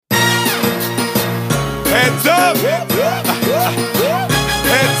Heads up.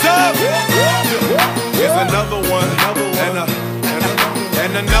 Heads up. Here's another one.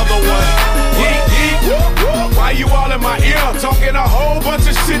 And another one. Yeet, yeet. Why you all in my ear? Talking a whole bunch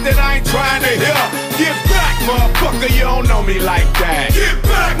of shit that I ain't trying to hear. Get back, motherfucker, you don't know me like that. Get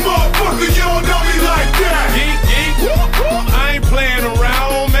back, motherfucker, you don't know me like that. Yeet, yeet. I ain't playing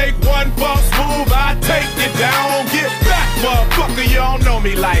around. Make one false move, I take you down. Get back, motherfucker, you don't know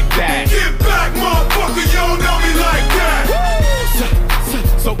me like that. Get back, motherfucker, you don't know me like that.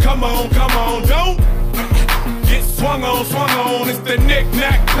 So come on, don't get swung on. It's the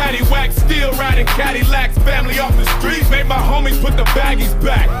knick-knack, paddywhack, still riding Cadillacs. Family off the streets, make my homies put the baggies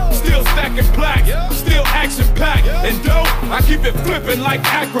back. Still stacking plaques, still action-packed. And dope, I keep it flipping like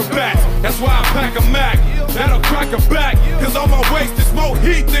acrobats. That's why I pack a Mac, that'll crack a back. Cause on my waist is more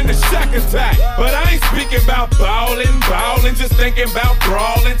heat than the Shack Attack. But I ain't speaking about ballin', just thinking about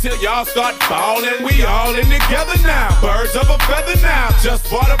brawling till y'all start falling. We all in together now, birds of a feather now. Just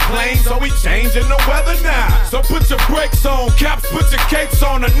bought a plane, so we changing the weather now. So put your brakes on, caps, put your capes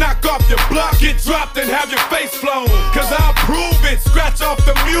on, and knock off your block, get dropped and have your face flown. Cause I'll prove it, scratch off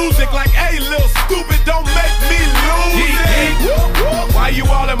the music like, hey, little stupid, don't make me lose it. Why you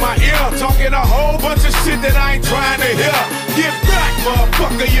all in my ear, talking a whole bunch of shit that I ain't trying to hear? Get back,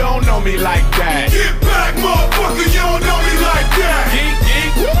 motherfucker, you don't know me like that. Get back, motherfucker, you don't know me like that. Geek,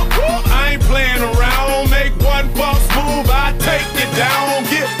 geek, I ain't playing around. Make one false move, I take you down.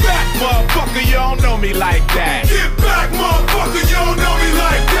 Get back, motherfucker, you don't know me like that. Get back, motherfucker, you don't know me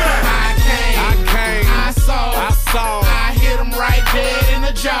like that. I came, I saw, I hit him right dead in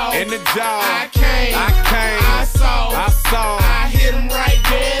the jaw. I came, I saw, I hit him right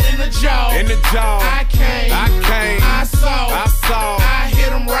dead in the jaw. I came, I saw, I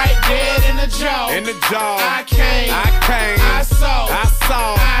hit him right dead in the jaw. I came, I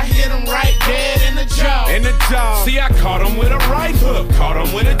saw, I hit him right dead in the jaw. See, I caught him with a right hook, caught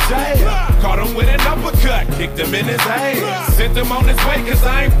him with a jab, caught him with an uppercut, kicked him in his ass, sent him on his way cause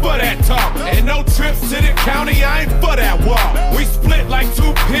I ain't for that talk. And no trips to the county, I ain't for that walk. We split like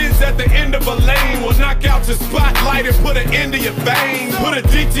two pins at the end of a lane. We'll knock out your spotlight and put an end to your vein. Put a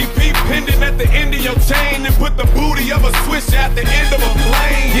DTP pendant at the end of your chain and put the booty of a switch at the end of a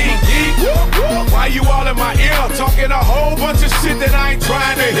plane. Yeet, yeet. Why you all in my ear, talking a whole bunch of shit that I ain't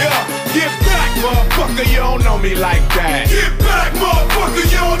trying to hear? Get back, motherfucker, you don't know me like that. Get back, motherfucker,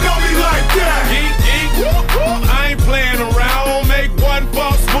 you don't know me like that. Yeet, yeet. I ain't playing around. Make one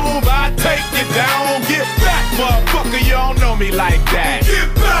false move, I take you down. Get back, motherfucker, you don't know me like that. Get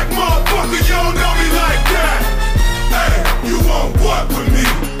back, motherfucker, you don't know me like that. Hey, you want what with me?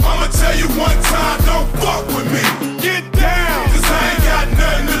 I'ma tell you one time, don't fuck with me. Get down, cause I ain't got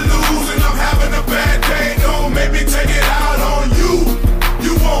nothing to lose and I'm having a bad day. Don't make me take it out on you.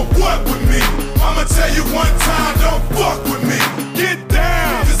 You want what with me? I'ma tell you one time, don't fuck with me. Get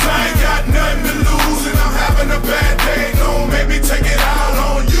down, cause I ain't got nothing to lose and I'm having a bad day. Don't make me take it out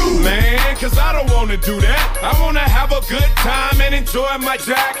on you. Man, cause I don't wanna do that. I wanna have a good time and enjoy my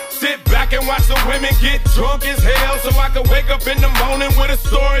jack. Sit back and watch the women get drunk as hell so I can wake up in the morning with a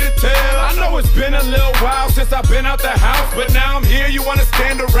story to tell. I know it's been a little while since I've been out the house, but now I'm here, you wanna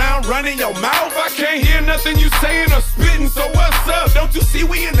stand around running your mouth? I can't hear nothing you saying or spitting, so what's up? Don't you see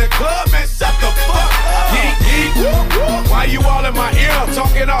we in the club, man? Shut the fuck up. Geek, geek. Why you all in my ear,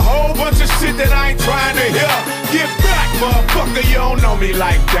 talking a whole bunch of shit that I ain't trying to hear? Get back, motherfucker, you don't know me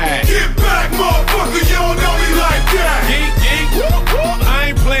like that. Get back, motherfucker, you don't know me like that. Geek, geek.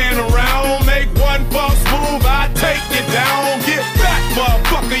 I ain't playing around. Make one false move, I take you down. Get back,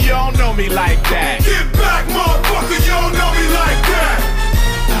 motherfucker, you don't know me like that. Get back, motherfucker, you don't know me like that.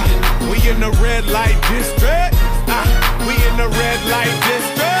 We in the red light district. We in the red light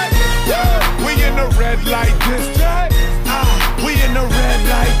district. We in the red light district. We in the red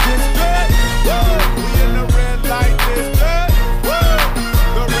light district. We in the red light district.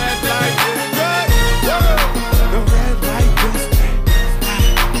 The red light district. The red light district.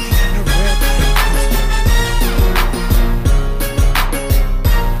 We in the red light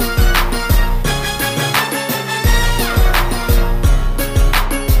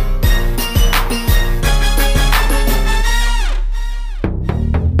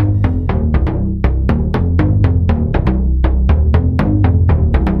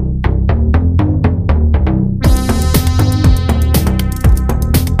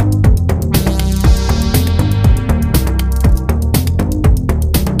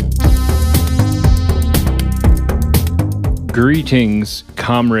Greetings,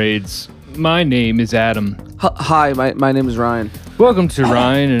 comrades. My name is Adam. Hi, my name is Ryan. Welcome to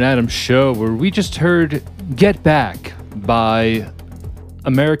Ryan and Adam's show, where we just heard Get Back by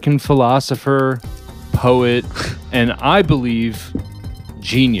American philosopher, poet, and I believe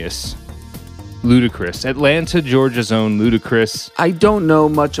genius, Ludacris. Atlanta, Georgia's own Ludacris. I don't know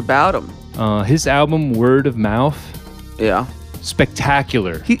much about him. His album, Word of Mouth, Yeah.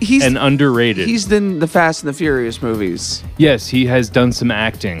 spectacular He's and underrated. He's in the Fast and the Furious movies. Yes, he has done some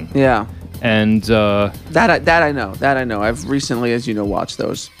acting. Yeah. And That I know. That I know. I've recently, as you know, watched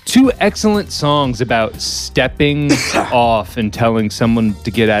those. 2 excellent songs about stepping off and telling someone to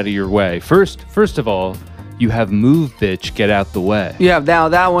get out of your way. First of all, you have Move, Bitch, Get Out the Way. Yeah, now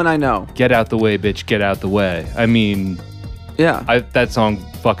that one I know. Get out the way, bitch, get out the way. I mean, Yeah. that song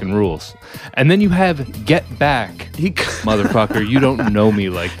fucking rules. And then you have Get Back, motherfucker. You don't know me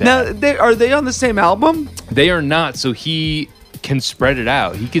like that. Now, are they on the same album? They are not, so he can spread it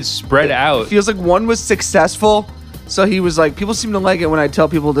out. He could spread out. It feels like one was successful, so he was like, people seem to like it when I tell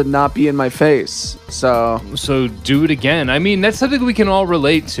people to not be in my face. So do it again. I mean, that's something we can all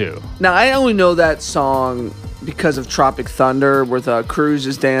relate to. now I only know that song because of Tropic Thunder, where Cruz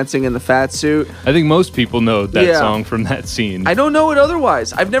is dancing in the fat suit. I think most people know that Yeah. song from that scene. I don't know it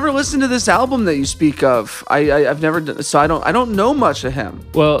otherwise. I've never listened to this album that you speak of. I've never, so I don't know much of him.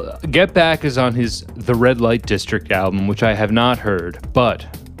 Well, Get Back is on his The Red Light District album, which I have not heard. But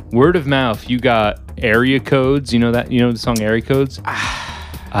Word of Mouth, you got Area Codes. You know the song Area Codes?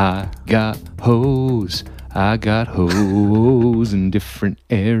 I got hoes. I got hoes in different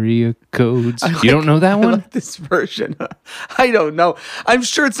area codes. You don't know that I one? like this version. I don't know. I'm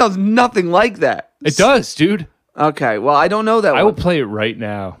sure it sounds nothing like that. It does, dude. Okay, well, I don't know that I one. will play it right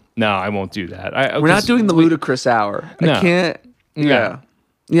now. No, I won't do that. We're not doing the Ludacris hour. No. I can't. Yeah.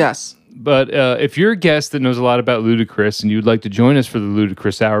 Yes. But if you're a guest that knows a lot about Ludacris and you'd like to join us for the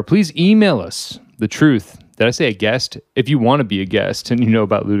Ludacris Hour, please email us the truth. Did I say a guest? If you want to be a guest and you know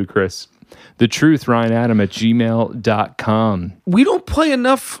about Ludacris, the truth, RyanAdam@gmail.com. We don't play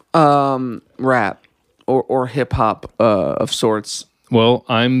enough rap or hip hop of sorts. Well,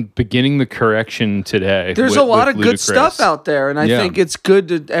 I'm beginning the correction today. There's a lot of good stuff out there, and I Yeah. think it's good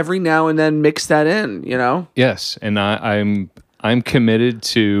to every now and then mix that in, you know? Yes, and I'm committed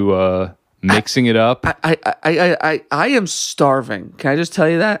to mixing it up. I am starving. Can I just tell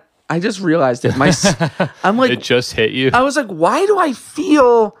you that? I just realized it. I'm like, It just hit you. I was like, why do I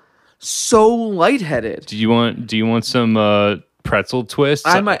feel so lightheaded? Do you want some pretzel twists?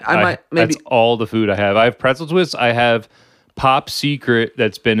 I might maybe. That's all the food I have. I have pretzel twists. I have Pop Secret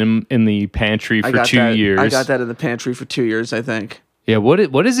that's been in the pantry for 2 years. I got that in the pantry for 2 years, I think. Yeah, what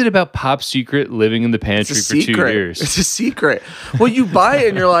is it about Pop Secret living in the pantry for 2 years? It's a secret. Well, you buy it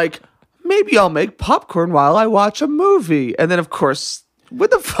and you're like, maybe I'll make popcorn while I watch a movie. And then, of course, what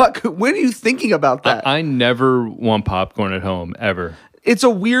the fuck? When are you thinking about that? I never want popcorn at home, ever. It's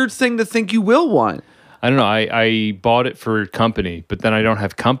a weird thing to think you will want. I don't know. I bought it for company, but then I don't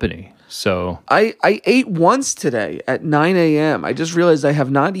have company. So I ate once today at 9 a.m. I just realized I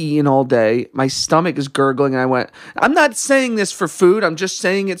have not eaten all day. My stomach is gurgling, and I went, I'm not saying this for food. I'm just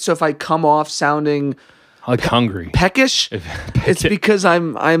saying it so if I come off sounding hungry, peckish, it's because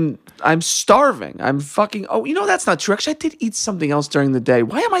I'm starving. I'm fucking. Oh, you know that's not true. Actually, I did eat something else during the day.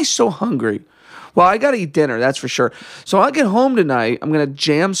 Why am I so hungry? Well, I got to eat dinner, that's for sure. So I'll get home tonight. I'm going to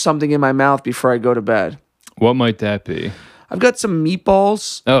jam something in my mouth before I go to bed. What might that be? I've got some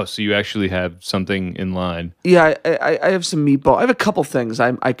meatballs. Oh, so you actually have something in line. Yeah, I have some meatball. I have a couple things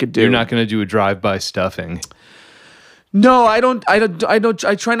I could do. You're not going to do a drive-by stuffing. No, I don't.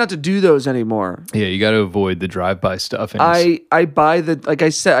 I try not to do those anymore. Yeah, you got to avoid the drive-by stuffings. I buy like I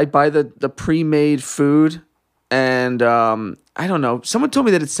said, I buy the pre-made food, and I don't know. Someone told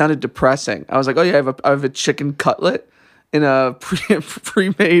me that it sounded depressing. I was like, oh yeah, I have a chicken cutlet in a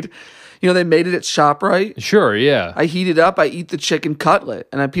pre-made. You know, they made it at ShopRite. Sure, yeah. I heat it up. I eat the chicken cutlet,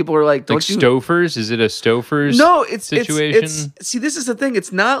 and people are like, "Don't you?" Stouffer's? Is it a Stouffer's? No, it's situation. See, this is the thing.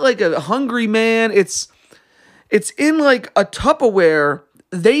 It's not like a Hungry Man. It's in like a Tupperware.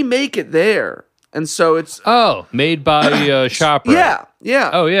 They make it there, and so it's made by ShopRite.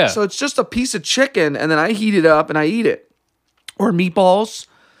 Yeah. Oh yeah. So it's just a piece of chicken, and then I heat it up and I eat it, or meatballs.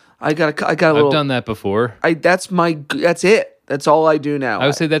 I got a little. I've done that before. That's it. That's all I do now. I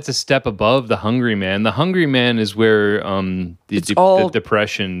would say that's a step above the Hungry Man. The Hungry Man is where the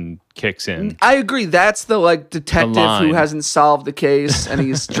depression kicks in. I agree. That's the detective who hasn't solved the case and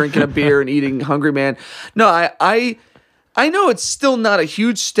he's drinking a beer and eating Hungry Man. No, I know it's still not a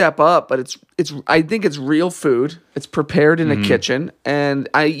huge step up, but it's I think it's real food. It's prepared in a kitchen, and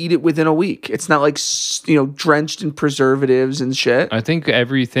I eat it within a week. It's not like drenched in preservatives and shit. I think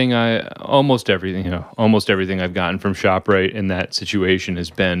almost everything I've gotten from ShopRite in that situation has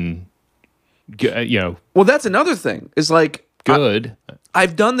been, Well, that's another thing. Is like good.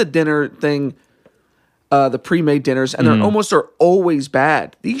 I've done the dinner thing the pre-made dinners, and they're almost are always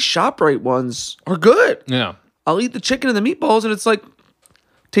bad. These ShopRite ones are good. Yeah. I'll eat the chicken and the meatballs, and it's like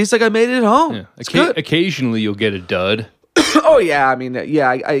tastes like I made it at home. Yeah. It's good. Occasionally you'll get a dud. Oh yeah, I mean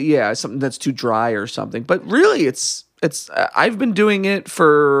yeah, something that's too dry or something. But really, it's I've been doing it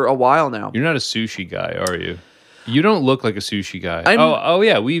for a while now. You're not a sushi guy, are you? You don't look like a sushi guy. Oh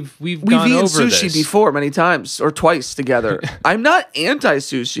yeah, we've gone eaten over sushi this before many times or twice together. I'm not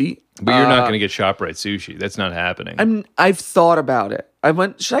anti-sushi, but you're not going to get ShopRite sushi. That's not happening. I've thought about it. I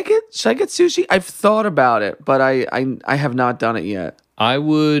went, should I get sushi? I've thought about it, but I have not done it yet.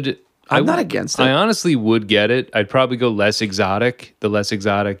 I'm not against it. I honestly would get it. I'd probably go less exotic. The less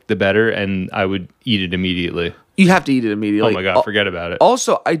exotic, the better, and I would eat it immediately. You have to eat it immediately. Oh my God, forget about it.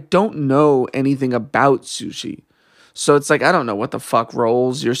 Also, I don't know anything about sushi. So it's like, I don't know what the fuck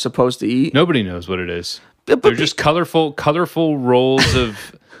rolls you're supposed to eat. Nobody knows what it is. But They're just colorful rolls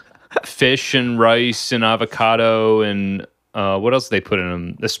of fish and rice and avocado and what else do they put in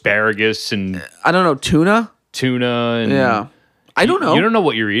them? Asparagus and I don't know, tuna and yeah. I don't know. You don't know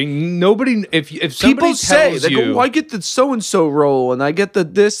what you're eating. Nobody. If somebody people say tells they you, go, I get the so and so roll, and I get the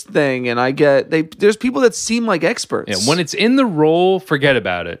this thing, and I get there's people that seem like experts. yeah, when it's in the roll, forget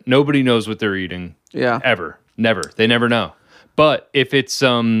about it. Nobody knows what they're eating. Yeah, ever, never. They never know. But if it's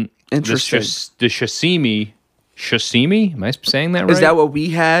interesting, the sashimi, am I saying that right? Is that what we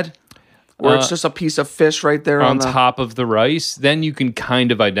had? Where it's just a piece of fish right there on top of the rice, then you can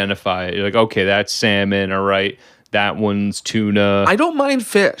kind of identify it. You're like, okay, that's salmon, all right. That one's tuna. I don't mind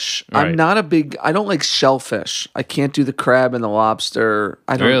fish. Right. I don't like shellfish. I can't do the crab and the lobster.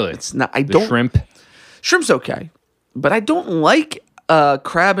 I don't. Really? It's not. Shrimp. Shrimp's okay, but I don't like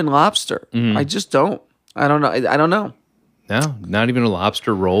crab and lobster. I just don't. I don't know. I don't know. No, not even a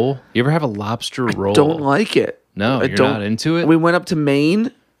lobster roll. You ever have a lobster roll? I don't like it. No, you're not into it? We went up to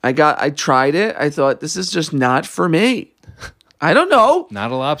Maine. I tried it. I thought this is just not for me. I don't know.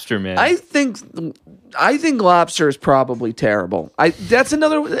 Not a lobster man. I think lobster is probably terrible. That's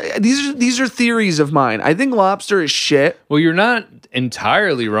another. These are theories of mine. I think lobster is shit. Well, you're not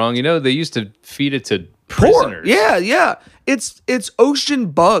entirely wrong. You know, they used to feed it to prisoners. Yeah. It's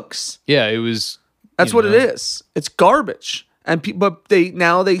ocean bugs. Yeah, it was. That's what it is. It's garbage. But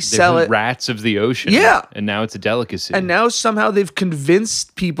they sell it. Rats of the ocean. Yeah. And now it's a delicacy. And now somehow they've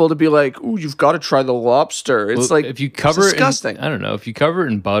convinced people to be like, "Ooh, you've got to try the lobster." It's like, if you cover it's disgusting. I don't know. If you cover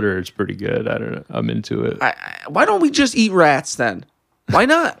it in butter, it's pretty good. I don't know. I'm into it. Why don't we just eat rats then? Why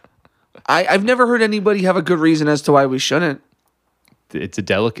not? I've never heard anybody have a good reason as to why we shouldn't. It's a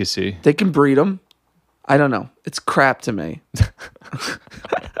delicacy. They can breed them. I don't know. It's crap to me.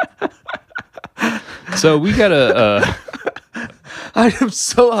 So we gotta. I am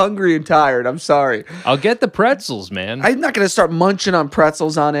so hungry and tired. I'm sorry. I'll get the pretzels, man. I'm not going to start munching on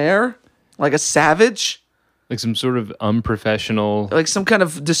pretzels on air like a savage. Like some sort of unprofessional. Like some kind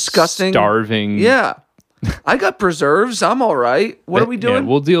of disgusting. Starving. Yeah. I got preserves. I'm all right. What are we doing? Yeah,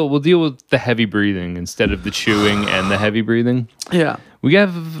 we'll deal with the heavy breathing instead of the chewing and the heavy breathing. Yeah. We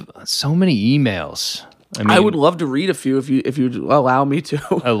have so many emails. I would love to read a few if you'd allow me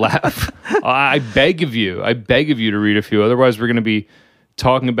to. I beg of you to read a few. Otherwise, we're going to be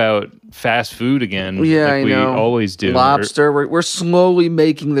talking about fast food again. Yeah, like I we know. Always do. Lobster. We're slowly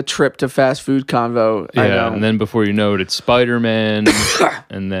making the trip to fast food convo. Yeah, I know. And then before you know it, it's Spider-Man.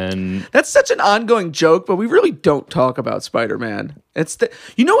 And then that's such an ongoing joke, but we really don't talk about Spider-Man.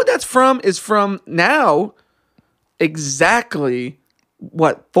 You know what that's from? Is from now exactly.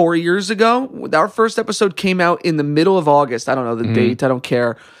 4 years ago? Our first episode came out in the middle of August. I don't know the date. I don't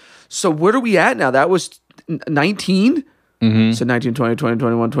care. So where are we at now? That was 19? So 19, 20, 20,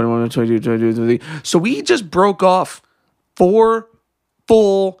 21, 21, 22, 22, 23. So we just broke off 4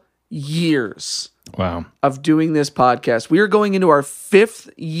 full years of doing this podcast. We are going into our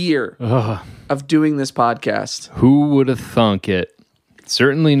 5th year of doing this podcast. Who would have thunk it?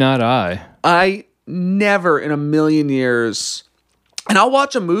 Certainly not I. I never in a million years... And I'll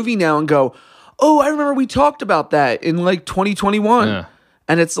watch a movie now and go, oh, I remember we talked about that in like 2021. Yeah.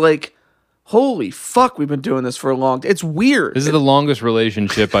 And it's like, holy fuck, we've been doing this for a long time. It's weird. This is the longest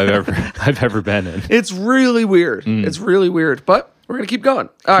relationship I've ever been in. It's really weird. It's really weird. But we're going to keep going.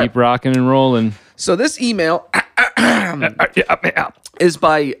 All right. Keep rocking and rolling. So this email is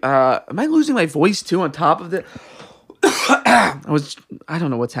by, am I losing my voice too on top of it? I don't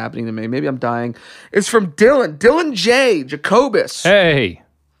know what's happening to me. Maybe I'm dying. It's from Dylan J. Jacobus. Hey.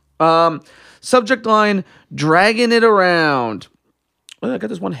 Subject line, dragging it around. Oh, I got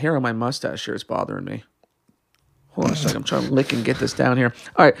this one hair on my mustache here. It's bothering me. Hold on a second. I'm trying to lick and get this down here.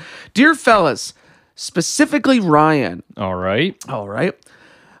 All right. Dear fellas, specifically Ryan. All right.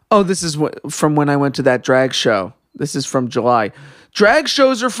 Oh, this is from when I went to that drag show. This is from July. Drag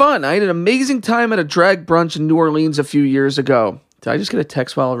shows are fun. I had an amazing time at a drag brunch in New Orleans a few years ago. Did I just get a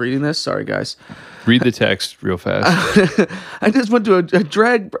text while reading this? Sorry, guys. Read the text real fast. I just went to a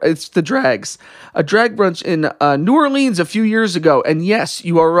drag. It's the drags. A drag brunch in New Orleans a few years ago. And yes,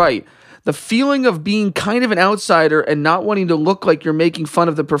 you are right. The feeling of being kind of an outsider and not wanting to look like you're making fun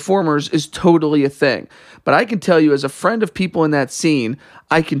of the performers is totally a thing. But I can tell you, as a friend of people in that scene,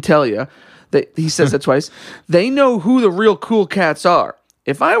 I can tell you that he says that twice. They know who the real cool cats are.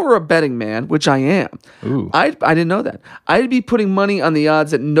 If I were a betting man, which I am, I didn't know that. I'd be putting money on the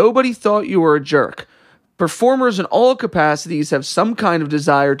odds that nobody thought you were a jerk. Performers in all capacities have some kind of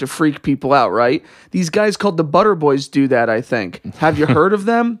desire to freak people out, right? These guys called the Butter Boys do that, I think. Have you heard of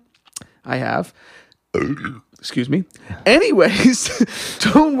them? I have. Excuse me. Anyways,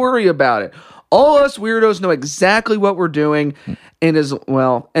 don't worry about it. All us weirdos know exactly what we're doing, and as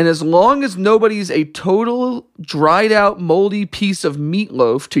long as nobody's a total dried out moldy piece of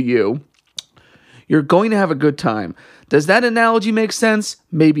meatloaf to you, you're going to have a good time. Does that analogy make sense?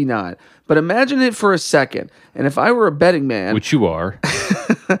 Maybe not. But imagine it for a second. And if I were a betting man, which you are,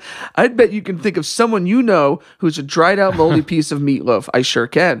 I'd bet you can think of someone you know who's a dried out moldy piece of meatloaf. I sure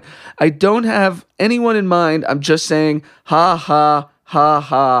can. I don't have anyone in mind. I'm just saying, ha ha ha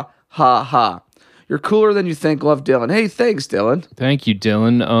ha ha ha. You're cooler than you think. Love, Dylan. Hey, thanks, Dylan. Thank you,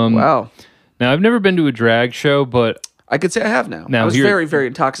 Dylan. Wow. Now, I've never been to a drag show, but I could say I have now. I was very, very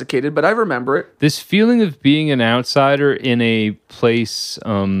intoxicated, but I remember it. This feeling of being an outsider in a place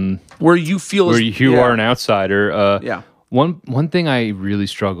where you feel you are an outsider. Yeah. One thing I really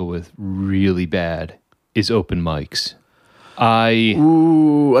struggle with really bad is open mics.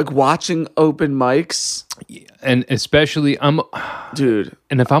 Like watching open mics, and especially dude.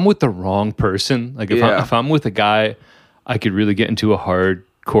 And if I'm with the wrong person, like if I'm with a guy I could really get into a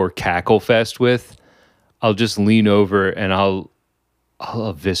hardcore cackle fest with, I'll just lean over and I'll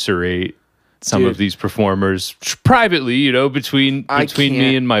eviscerate some of these performers privately, between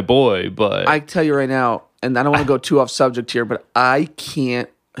me and my boy. But I tell you right now, and I don't want to go too off subject here, but I can't.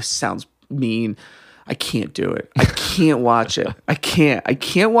 It sounds mean. I can't do it. I can't watch it. I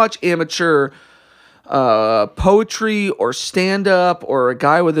can't watch amateur poetry or stand-up or a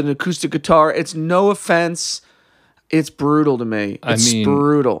guy with an acoustic guitar. It's no offense. It's brutal to me. It's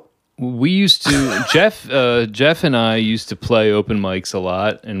brutal. We used to, Jeff and I used to play open mics a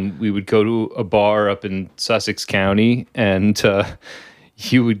lot, and we would go to a bar up in Sussex County, and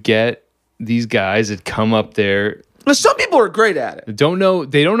you would get these guys that come up there. Now, some people are great at it. They don't know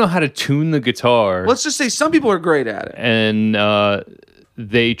how to tune the guitar. Let's just say some people are great at it. And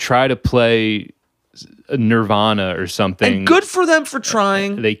they try to play Nirvana or something. And good for them for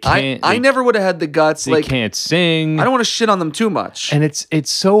trying. They can't. I never would have had the guts. They can't sing. I don't want to shit on them too much. And it's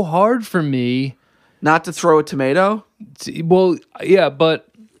so hard for me not to throw a tomato. Well, yeah, but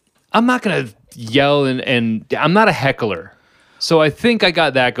I'm not gonna yell and I'm not a heckler. So I think I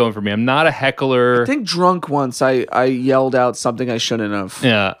got that going for me. I'm not a heckler. I think drunk once I yelled out something I shouldn't have.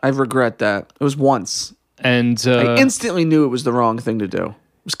 Yeah. I regret that. It was once. And I instantly knew it was the wrong thing to do.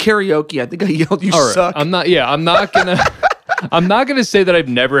 It was karaoke. I think I yelled, "You suck." I'm not gonna I'm not gonna say that I've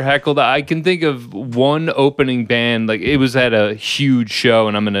never heckled. I can think of one opening band, like it was at a huge show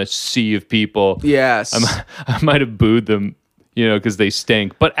and I'm in a sea of people. Yes. I might have booed them, because they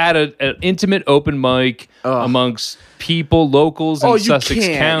stink. But at an intimate open mic amongst people, locals in Sussex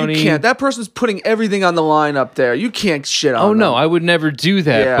County. You can't. That person's putting everything on the line up there. You can't shit on them. No, I would never do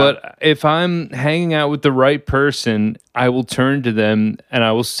that. Yeah. But if I'm hanging out with the right person, I will turn to them and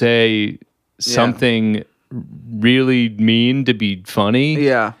I will say something really mean to be funny.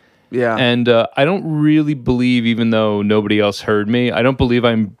 Yeah. Yeah. And I don't really believe, even though nobody else heard me, I don't believe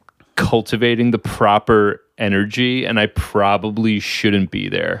I'm cultivating the proper energy, and I probably shouldn't be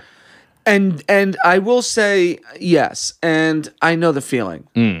there. And I will say yes, and I know the feeling.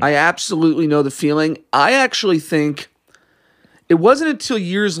 I absolutely know the feeling. I actually think it wasn't until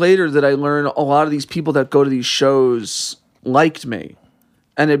years later that I learned a lot of these people that go to these shows liked me.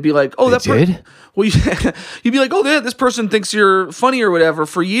 And it'd be like, that did? Well, you'd be like, this person thinks you're funny or whatever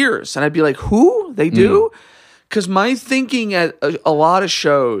for years. And I'd be like, who? They do? Because my thinking at a lot of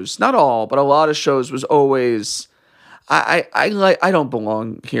shows, not all, but a lot of shows was always, I don't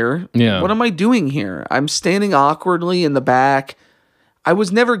belong here. Yeah. What am I doing here? I'm standing awkwardly in the back. I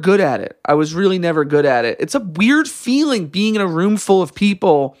was never good at it. I was really never good at it. It's a weird feeling being in a room full of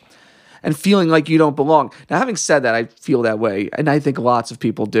people and feeling like you don't belong. Now, having said that, I feel that way, and I think lots of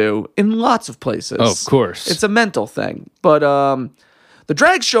people do in lots of places. Oh, of course. It's a mental thing. But the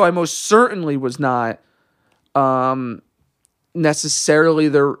drag show, I most certainly was not necessarily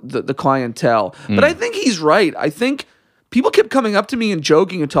the clientele. But I think he's right. I think people kept coming up to me and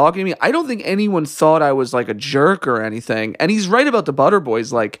joking and talking to me. I don't think anyone thought I was like a jerk or anything. And he's right about the Butter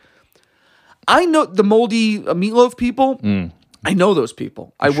Boys. Like, I know the Moldy Meatloaf people. I know those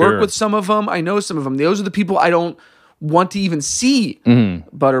people. I work with some of them. I know some of them. Those are the people I don't want to even see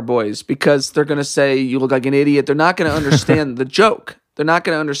Butter Boys because they're going to say you look like an idiot. They're not going to understand the joke. They're not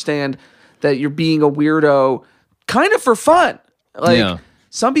going to understand that you're being a weirdo kind of for fun. Like,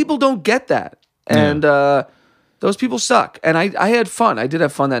 some people don't get that. And those people suck. And I had fun. I did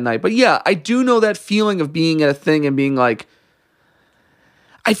have fun that night. But yeah, I do know that feeling of being at a thing and being like,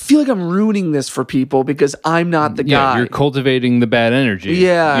 I feel like I'm ruining this for people because I'm not the guy. You're cultivating the bad energy.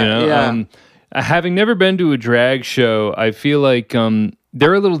 Yeah. Having never been to a drag show, I feel like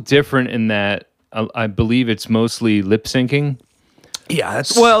they're a little different in that I believe it's mostly lip syncing. Yeah,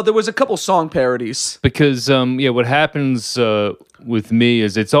 well, there was a couple song parodies. Because what happens with me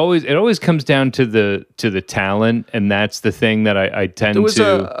is it always comes down to the talent, and that's the thing that I tend to. There was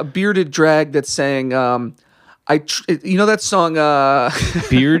a bearded drag that sang, you know that song?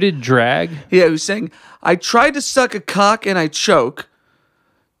 Bearded drag? Yeah, who sang, I tried to suck a cock and I choke.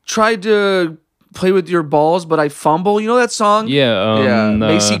 Tried to play with your balls, but I fumble. You know that song? Yeah,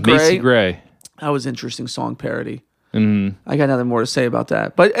 Macy Gray. Macy Gray. That was interesting song parody. I got nothing more to say about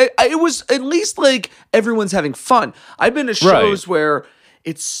that. But it was at least like everyone's having fun. I've been to shows where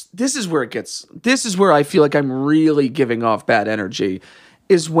this is where I feel like I'm really giving off bad energy,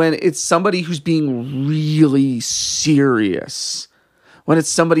 is when it's somebody who's being really serious. When it's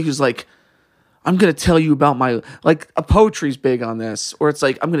somebody who's like, I'm going to tell you about my, like, a poetry's big on this, or it's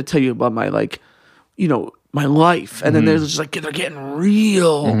like, I'm going to tell you about my, like, you know, my life. And then they're just like, they're getting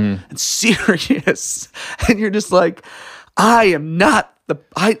real and serious. And you're just like, I am not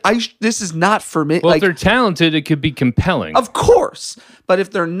this is not for me. Well, like, if they're talented, it could be compelling. Of course. But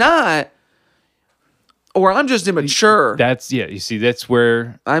if they're not, or I'm just immature. You see, that's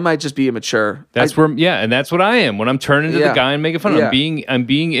where I might just be immature. And that's what I am. When I'm turning to the guy and making fun, I'm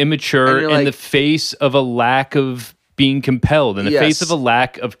being immature in the face of a lack of being compelled, in the face of a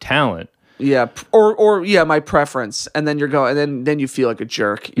lack of talent. Yeah, or my preference, and then you're going, and then you feel like a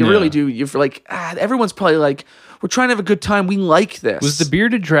jerk. You really do. You feel like everyone's probably like, we're trying to have a good time. We like this. Was the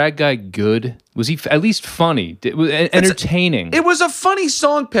bearded drag guy good? Was he at least funny? Was entertaining? It was a funny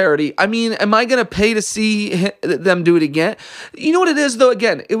song parody. I mean, am I gonna pay to see them do it again? You know what it is though.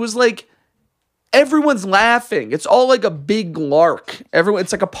 Again, it was like everyone's laughing. It's all like a big lark.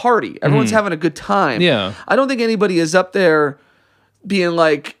 It's like a party. Everyone's having a good time. Yeah. I don't think anybody is up there being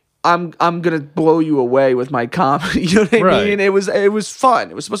like, I'm gonna blow you away with my comedy. You know what I mean? It was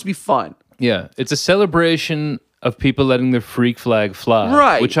fun. It was supposed to be fun. Yeah, it's a celebration of people letting their freak flag fly,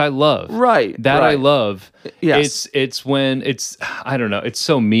 right? Which I love, right? I love. Yes, it's when I don't know. It's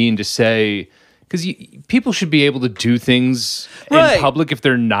so mean to say because people should be able to do things in public if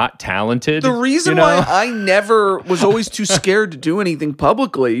they're not talented. The reason why I never was always too scared to do anything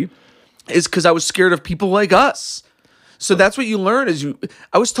publicly is because I was scared of people like us. So that's what you learn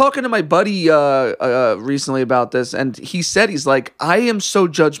I was talking to my buddy recently about this, and he said, he's like, I am so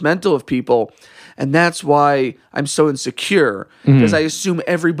judgmental of people, and that's why I'm so insecure, because I assume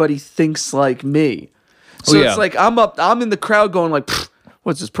everybody thinks like me. So it's like, I'm in the crowd going like,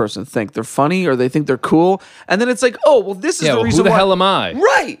 what's this person think? They're funny, or they think they're cool? And then it's like, oh, well, this is the reason why. Who the hell am I?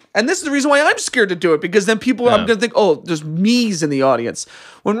 Right. And this is the reason why I'm scared to do it, because then I'm going to think, oh, there's me's in the audience.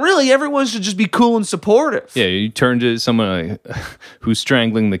 When really everyone should just be cool and supportive. Yeah, you turn to someone who's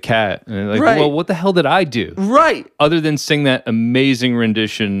strangling the cat, and they're like, well, what the hell did I do? Right. Other than sing that amazing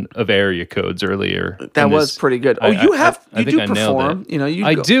rendition of Area Codes earlier. That was pretty good. Oh, you do perform. You know,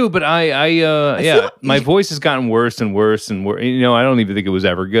 I do, but my voice has gotten worse and worse and worse. You know, I don't even think it was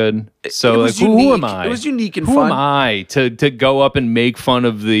ever good. So who am I? It was unique and fun. Who am I to go up and make fun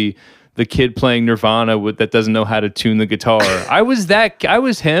of the kid playing Nirvana that doesn't know how to tune the guitar? I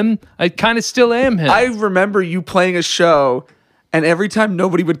was him. I kind of still am him. I remember you playing a show, and every time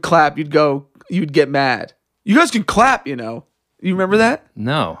nobody would clap, you'd get mad. You guys can clap, you know. You remember that?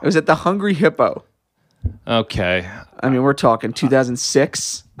 No. It was at the Hungry Hippo. Okay. I mean, we're talking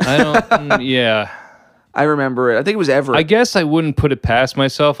 2006. I don't. Yeah. I remember it. I think it was Everett. I guess I wouldn't put it past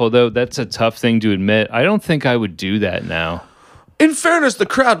myself, although that's a tough thing to admit. I don't think I would do that now. In fairness, the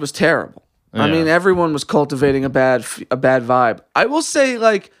crowd was terrible. Yeah. I mean, everyone was cultivating a bad vibe. I will say,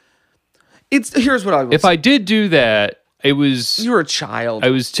 like, here's what I will say. If I did do that, it was... You were a child. I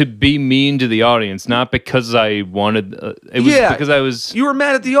was to be mean to the audience, not because I wanted... it was because I was... You were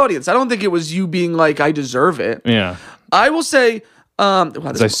mad at the audience. I don't think it was you being like, I deserve it. Yeah. I will say, Wow,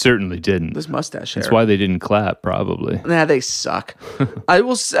 I certainly didn't. this mustache hair. That's why they didn't clap, probably. Nah, they suck. I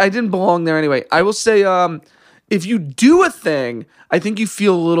didn't belong there anyway. I will say, if you do a thing, I think you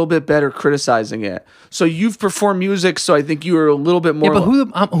feel a little bit better criticizing it. So you've performed music, so I think you are a little bit more. Yeah,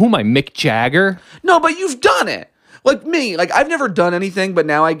 but who am I, Mick Jagger? No, but you've done it. Like me, like I've never done anything, but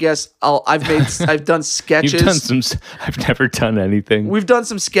now I guess I've done sketches. You've done some. I've never done anything. We've done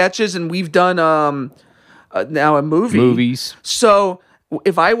some sketches, and we've done now a movie. Movies. So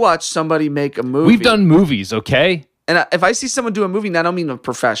if I watch somebody make a movie, We've done movies, okay? and if I see someone do a movie, and I don't mean a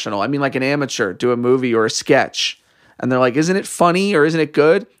professional, I mean like an amateur do a movie or a sketch, and they're like, "Isn't it funny or isn't it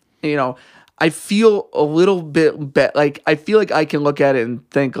good?" You know, I feel a little bit like I feel like I can look at it and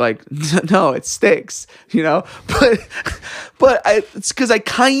think like, "No, it stinks," you know. But it's because I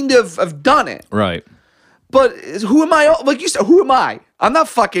kind of have done it. Right. But who am I? Like you said, who am I? I'm not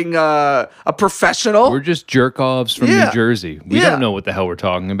fucking a professional. We're just jerk-offs from New Jersey. We don't know what the hell we're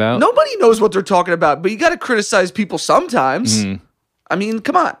talking about. Nobody knows what they're talking about, but you got to criticize people sometimes. I mean,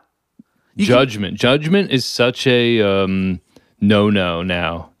 come on. Judgment. Judgment is such a no-no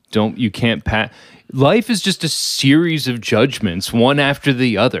now. You can't pass. Life is just a series of judgments, one after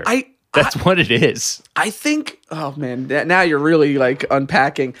the other. That's what it is. I think, oh man, now you're really like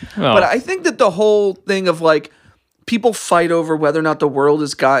unpacking. Oh. But I think that the whole thing of like people fight over whether or not the world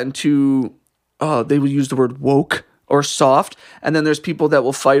has gotten too, they would use the word woke or soft. And then there's people that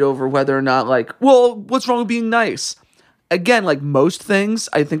will fight over whether or not like, well, what's wrong with being nice? Again, like most things,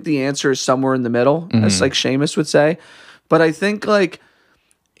 I think the answer is somewhere in the middle, as like Seamus would say. But I think like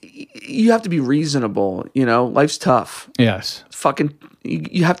you have to be reasonable, you know? Life's tough. Yes. Fucking,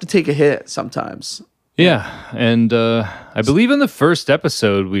 you have to take a hit sometimes. Yeah, and I believe in the first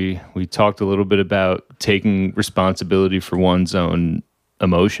episode we talked a little bit about taking responsibility for one's own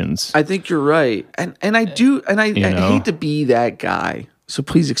emotions. I think you're right, and I do, and I hate to be that guy, so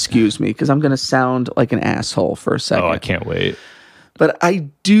please excuse me because I'm going to sound like an asshole for a second. Oh, I can't wait. But I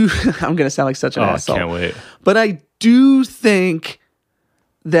do. I'm going to sound like such an asshole. I can't wait. But I do think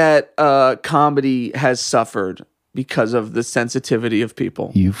that comedy has suffered because of the sensitivity of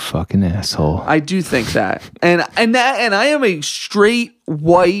people. You fucking asshole. I do think that. And I am a straight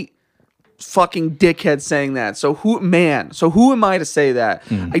white fucking dickhead saying that. So who am I to say that?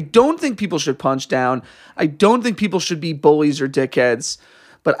 I don't think people should punch down. I don't think people should be bullies or dickheads.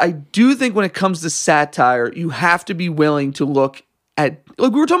 But I do think when it comes to satire, you have to be willing to look at,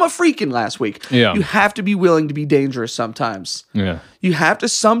 like we were talking about freaking last week. Yeah. You have to be willing to be dangerous sometimes. Yeah. You have to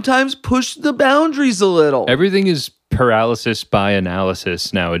sometimes push the boundaries a little. Everything is paralysis by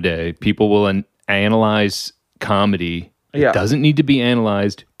analysis nowadays. People will analyze comedy. It doesn't need to be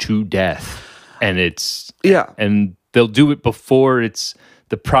analyzed to death. And and they'll do it before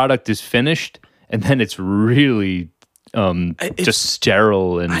the product is finished, and then it's really just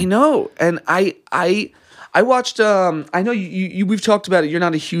sterile. And I know. And I watched, I know we've talked about it. You're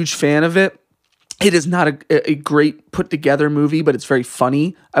not a huge fan of it. It is not a great put together movie, but it's very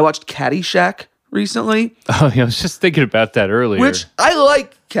funny. I watched Caddyshack recently. Oh, yeah, I was just thinking about that earlier. Which I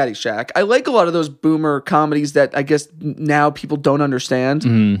like Caddyshack. I like a lot of those boomer comedies that I guess now people don't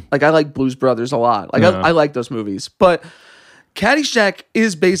understand. Like I like Blues Brothers a lot. Like I like those movies. But Caddyshack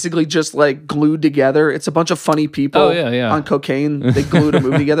is basically just like glued together. It's a bunch of funny people on cocaine. They glued a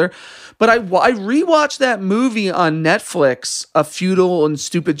movie together. But I rewatched that movie on Netflix, A Futile and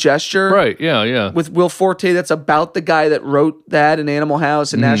Stupid Gesture. Right, yeah. With Will Forte. That's about the guy that wrote that in Animal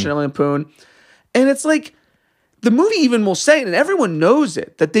House and National Lampoon. And it's like, the movie even will say it, and everyone knows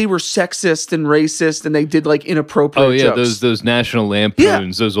it, that they were sexist and racist and they did like inappropriate jokes. those National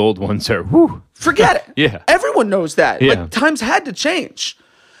Lampoons, those old ones are, whew. Forget it. Yeah. Everyone knows that. Yeah. Like, times had to change.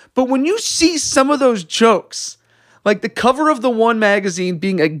 But when you see some of those jokes, like the cover of the one magazine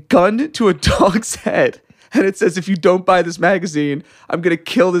being a gun to a dog's head, and it says, if you don't buy this magazine, I'm going to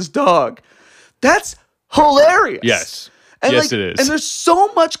kill this dog. That's hilarious. Yes. And yes, it is. And there's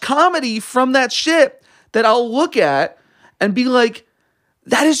so much comedy from that shit that I'll look at and be like,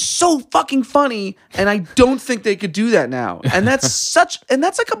 that is so fucking funny, and I don't think they could do that now. And that's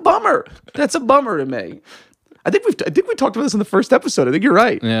like a bummer. That's a bummer to me. I think we talked about this in the first episode. I think you're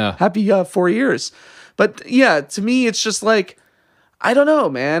right. Yeah. Happy 4 years. But yeah, to me, it's just like, I don't know,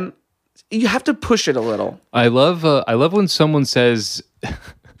 man. You have to push it a little. I love when someone says,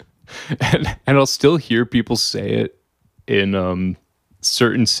 and I'll still hear people say it in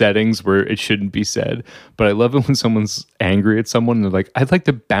certain settings where it shouldn't be said, but I love it when someone's angry at someone and they're like, I'd like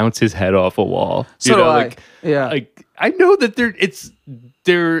to bounce his head off a wall. So do I. Like I know that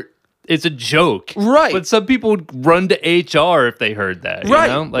it's a joke, right? But some people would run to HR if they heard that, right?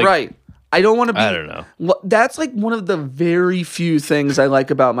 you know? Like, right. I don't want to be. I don't know. That's like one of the very few things I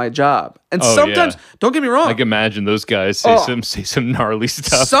like about my job. And Oh, sometimes, yeah. don't get me wrong. I can imagine those guys say some gnarly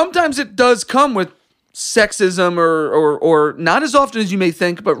stuff. Sometimes it does come with sexism or not as often as you may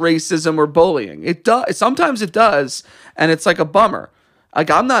think, but racism or bullying. It does. Sometimes it does, and it's like a bummer. Like,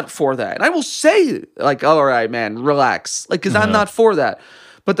 I'm not for that. And I will say, like, all right, man, relax. Like, because I'm not for that.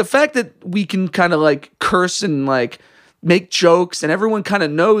 But the fact that we can kind of like curse and like make jokes and everyone kind of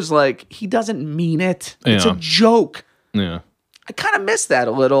knows like he doesn't mean it. It's a joke. Yeah. I kind of miss that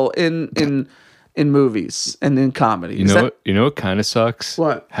a little in movies and in comedy. You know what kind of sucks?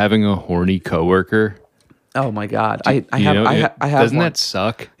 What? Having a horny coworker. Oh my God. I have Doesn't one. that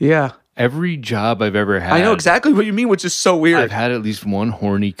suck? Yeah. Every job I've ever had. I know exactly what you mean, which is so weird. I've had at least one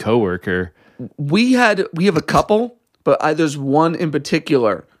horny coworker. We have a couple, but there's one in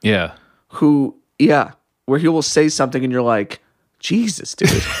particular. Yeah. Who, where he will say something and you're like, Jesus, dude.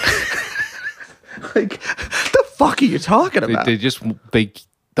 Like, the fuck are you talking about?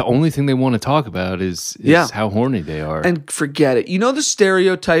 The only thing they want to talk about is how horny they are. And forget it. You know the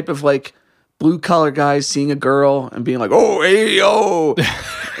stereotype of like blue collar guys seeing a girl and being like, oh, hey, yo.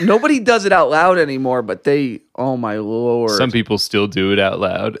 Nobody does it out loud anymore, but oh my Lord. Some people still do it out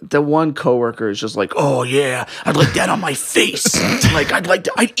loud. The one coworker is just like, oh yeah, I'd like that on my face. Like,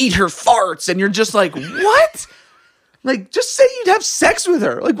 I'd eat her farts. And you're just like, what? Like, just say you'd have sex with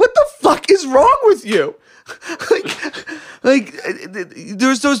her. Like, what the fuck is wrong with you? like,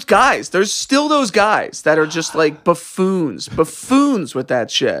 there's those guys. There's still those guys that are just like buffoons with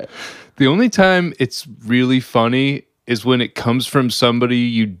that shit. The only time it's really funny is when it comes from somebody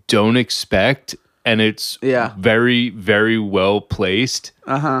you don't expect and it's very, very well placed.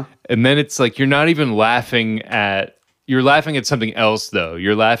 Uh-huh. And then it's like you're not even laughing at... You're laughing at something else, though.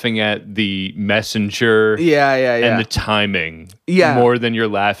 You're laughing at the messenger and the timing more than you're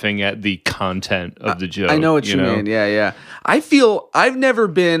laughing at the content of the joke. I know what you mean. Yeah. I feel I've never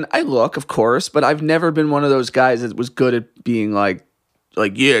been... I look, of course, but I've never been one of those guys that was good at being like,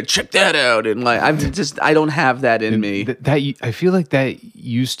 yeah, check that out. And like, I don't have that in me. I feel like that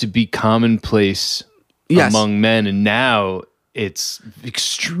used to be commonplace among men, and now it's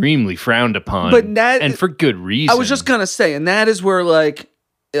extremely frowned upon. And for good reason. I was just going to say, and that is where like,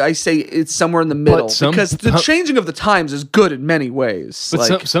 I say it's somewhere in the middle. Because the changing of the times is good in many ways. But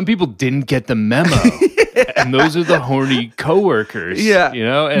like, some people didn't get the memo. And those are the horny coworkers. Yeah. You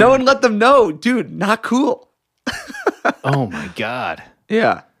know? And no one let them know. Dude, not cool. Oh my God.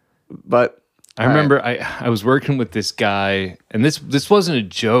 Yeah, but I remember I was working with this guy, and this wasn't a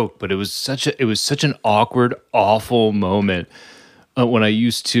joke, but it was such an awkward, awful moment when I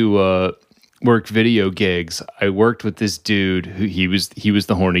used to work video gigs. I worked with this dude who he was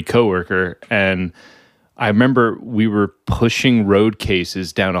the horny coworker, and I remember we were pushing road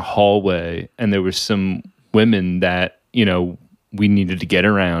cases down a hallway, and there were some women that we needed to get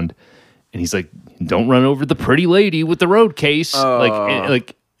around. And he's like, "Don't run over the pretty lady with the road case." He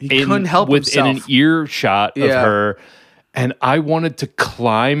couldn't help within himself. an earshot of her, and I wanted to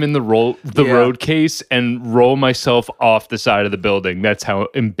climb in the road case and roll myself off the side of the building. That's how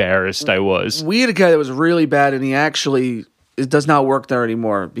embarrassed I was. We had a guy that was really bad, and it does not work there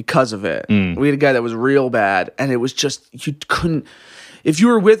anymore because of it. We had a guy that was real bad, and it was just you couldn't. If you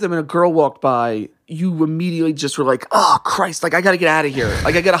were with him and a girl walked by, you immediately just were like, "Oh Christ! Like I got to get out of here!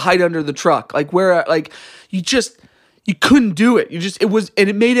 Like I got to hide under the truck! Like where? Like you couldn't do it. And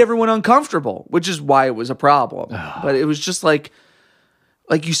it made everyone uncomfortable, which is why it was a problem. But it was just like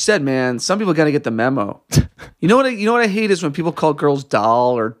you said, man. Some people got to get the memo. You know what I hate is when people call girls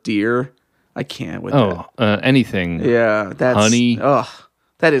doll or dear. I can't with that. Anything. Yeah, that's honey. Ugh,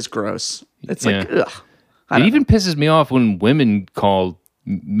 that is gross. It's like ugh. It even pisses me off when women call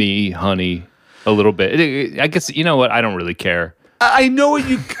me honey a little bit. I guess, you know what? I don't really care. I know what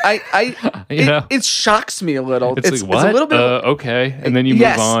it shocks me a little. It's like, what? It's a little bit okay. And then you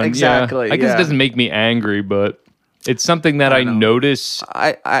move on. Exactly. Yeah. I guess it doesn't make me angry, but it's something that I notice.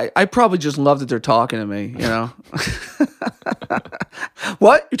 I probably just love that they're talking to me,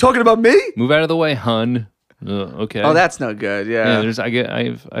 What? You're talking about me? Move out of the way, hun. Okay. Oh, that's no good. Yeah.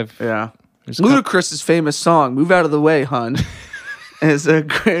 Ludacris' famous song, "Move Out of the Way, Hun," is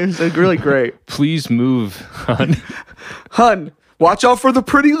really great. Please move, hun. Hun, watch out for the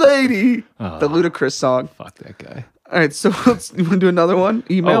pretty lady. The Ludacris song. Fuck that guy. All right, so you want to do another one?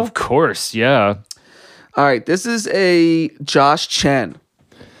 Email? Oh, of course, yeah. All right, this is a Josh Chen.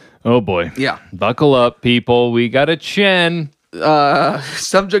 Oh, boy. Yeah. Buckle up, people. We got a Chen.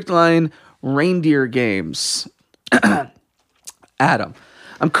 Subject line, reindeer games. Adam.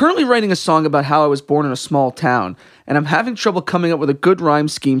 I'm currently writing a song about how I was born in a small town, and I'm having trouble coming up with a good rhyme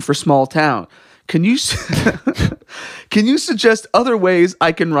scheme for small town. Can you can you suggest other ways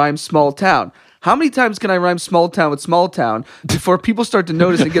I can rhyme small town? How many times can I rhyme small town with small town before people start to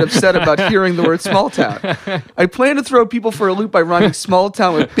notice and get upset about hearing the word small town? I plan to throw people for a loop by rhyming small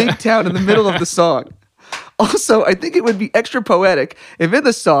town with big town in the middle of the song. Also, I think it would be extra poetic if in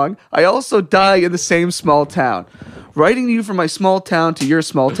the song I also die in the same small town. Writing to you from my small town to your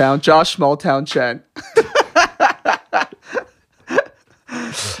small town, Josh Small Town Chen.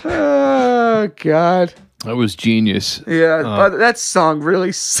 Oh, God. That was genius. Yeah, but that song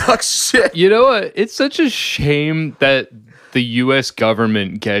really sucks shit. You know what? It's such a shame that the U.S.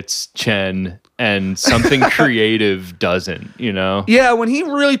 government gets Chen and something creative doesn't, you know? Yeah, when he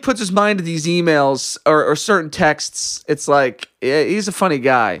really puts his mind to these emails or certain texts, it's like, yeah, he's a funny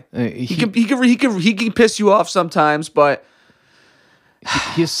guy. He can piss you off sometimes, but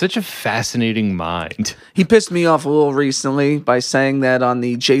he has such a fascinating mind. He pissed me off a little recently by saying that on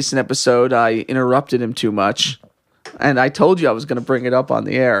the Jason episode, I interrupted him too much. And I told you I was going to bring it up on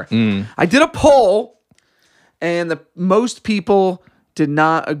the air. I did a poll, and most people did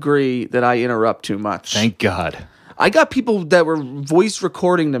not agree that I interrupt too much. Thank God. I got people that were voice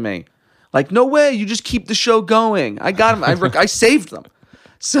recording to me. Like, no way, you just keep the show going. I got them. I saved them.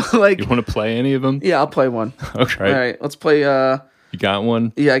 So, like... You want to play any of them? Yeah, I'll play one. Okay. All right, let's play... You got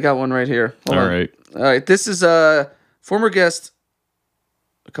one? Yeah, I got one right here. Hold on. Right. All right, this is a former guest.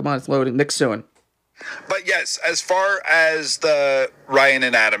 Come on, it's loading. Nick Suin. But yes, as far as the Ryan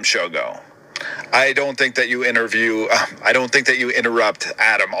and Adam show go, I don't think that you interrupt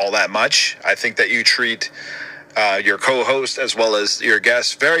Adam all that much. I think that you treat your co-host as well as your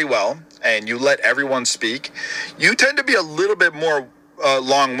guests very well, and you let everyone speak. You tend to be a little bit more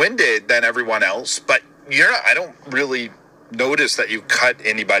long-winded than everyone else, but I don't really notice that you cut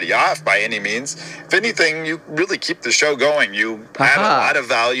anybody off by any means. If anything, you really keep the show going. You add a lot of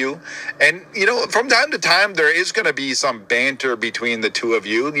value. And, from time to time, there is going to be some banter between the two of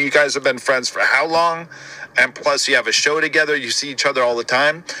you. You guys have been friends for how long? And plus, you have a show together. You see each other all the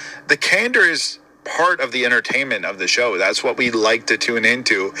time. The candor is part of the entertainment of the show. That's what we like to tune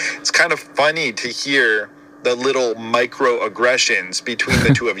into. It's kind of funny to hear the little microaggressions between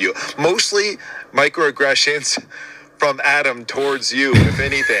the two of you. Mostly microaggressions from Adam towards you, if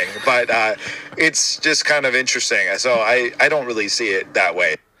anything, but it's just kind of interesting. So I don't really see it that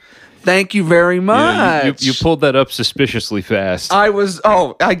way. Thank you very much. Yeah, you pulled that up suspiciously fast. I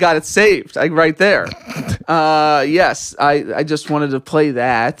got it saved right there. Yes, I just wanted to play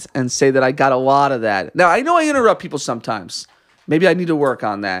that and say that I got a lot of that. Now, I know I interrupt people sometimes. Maybe I need to work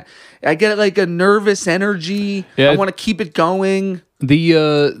on that. I get like a nervous energy. Yeah. I want to keep it going.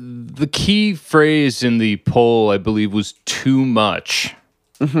 The key phrase in the poll, I believe, was too much.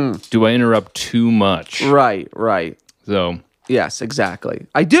 Mm-hmm. Do I interrupt too much? Right. So yes, exactly.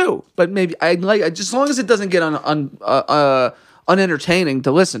 I do, but maybe I like just as long as it doesn't get unentertaining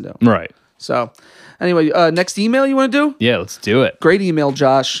to listen to. Right. So anyway, next email you want to do? Yeah, let's do it. Great email,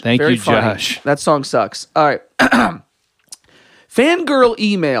 Josh. Thank Very you, funny. Josh. That song sucks. All right. Fangirl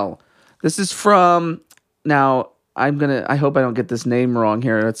email. This is from now. I hope I don't get this name wrong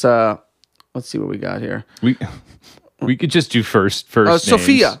here. It's let's see what we got here. We could just do first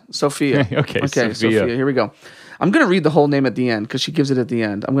Sophia. names. Sophia. Okay, Sophia. Here we go. I'm going to read the whole name at the end because she gives it at the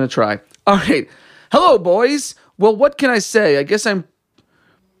end. I'm going to try. All right. Hello, boys. Well, what can I say? I guess I'm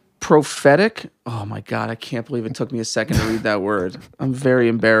prophetic. Oh, my God. I can't believe it took me a second to read that word. I'm very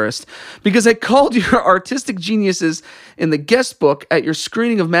embarrassed because I called your artistic geniuses in the guest book at your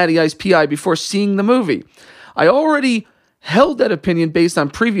screening of Matty Ice P.I. before seeing the movie. I already held that opinion based on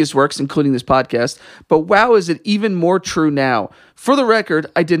previous works, including this podcast, but wow, is it even more true now. For the record,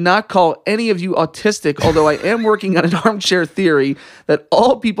 I did not call any of you autistic, although I am working on an armchair theory that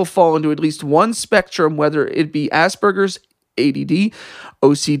all people fall into at least one spectrum, whether it be Asperger's, ADD,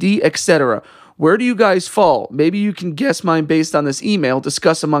 OCD, etc. Where do you guys fall? Maybe you can guess mine based on this email.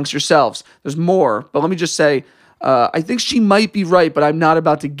 Discuss amongst yourselves. There's more, but let me just say, I think she might be right, but I'm not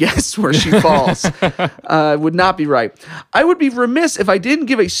about to guess where she falls. Would not be right. I would be remiss if I didn't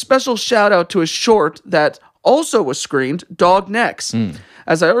give a special shout out to a short that also was screened, Dog Necks.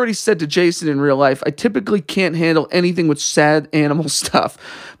 As I already said to Jason in real life, I typically can't handle anything with sad animal stuff,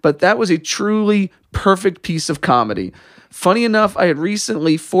 but that was a truly perfect piece of comedy. Funny enough, I had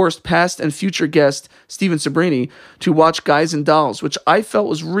recently forced past and future guest Steven Sabrini to watch Guys and Dolls, which I felt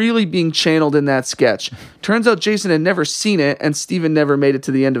was really being channeled in that sketch. Turns out Jason had never seen it, and Steven never made it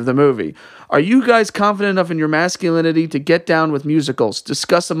to the end of the movie. Are you guys confident enough in your masculinity to get down with musicals?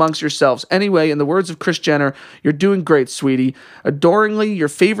 Discuss amongst yourselves. Anyway, in the words of Kris Jenner, you're doing great, sweetie. Adoringly, your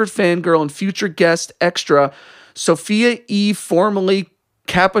favorite fangirl and future guest extra, Sophia E. formerly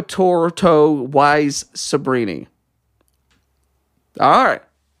Capitorto Wise Sabrini. All right.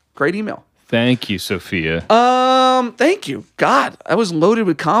 Great email. Thank you, Sophia. Thank you. God, I was loaded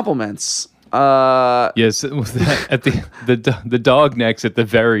with compliments. Yes, at the dog necks at the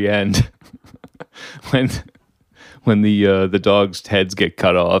very end, when the dog's heads get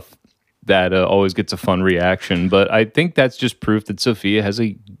cut off, that always gets a fun reaction. But I think that's just proof that Sophia has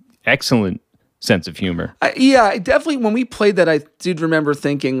a excellent sense of humor. I definitely, when we played that, I did remember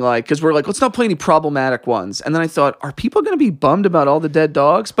thinking, like, because we're like, let's not play any problematic ones. And then I thought, are people going to be bummed about all the dead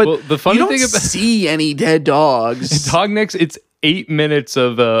dogs? But the funny you don't thing about see any dead dogs. Dog necks, it's 8 minutes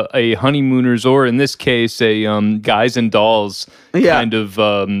of a honeymooners, or in this case, a Guys and Dolls kind of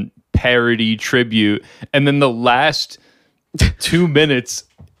parody tribute. And then the last 2 minutes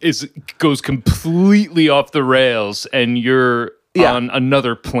goes completely off the rails, and you're on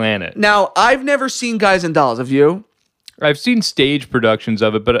another planet. Now, I've never seen Guys and Dolls. Have you? I've seen stage productions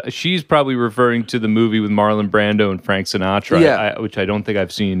of it, but she's probably referring to the movie with Marlon Brando and Frank Sinatra, which I don't think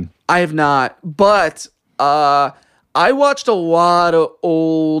I've seen. I have not, but I watched a lot of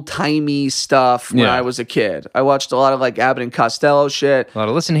old-timey stuff when I was a kid. I watched a lot of like Abbott and Costello shit. A lot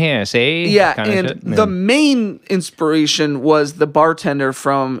of listen here, see? Yeah, and the main inspiration was the bartender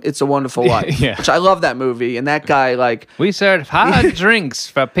from It's a Wonderful Life, which I love that movie. And that guy, like... We serve hard drinks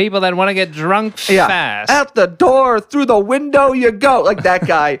for people that want to get drunk fast. Out the door, through the window you go. Like that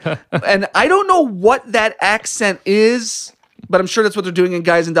guy. And I don't know what that accent is... But I'm sure that's what they're doing in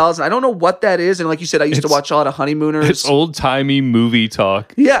Guys and Dolls. And I don't know what that is. And like you said, I used to watch a lot of Honeymooners. It's old-timey movie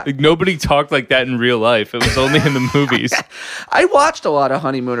talk. Yeah. Like, nobody talked like that in real life. It was only in the movies. I watched a lot of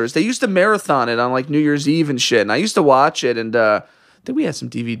Honeymooners. They used to marathon it on like New Year's Eve and shit. And I used to watch it. And I think we had some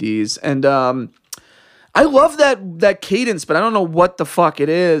DVDs. And I love that cadence, but I don't know what the fuck it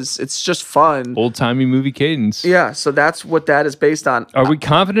is. It's just fun. Old-timey movie cadence. Yeah, so that's what that is based on. Are we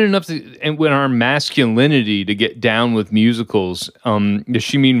confident enough in our masculinity to get down with musicals? Does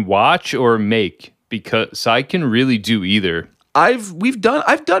she mean watch or make? Because I can really do either. I've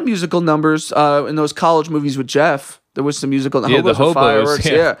done musical numbers in those college movies with Jeff. There was some musical. The hobos. Fireworks.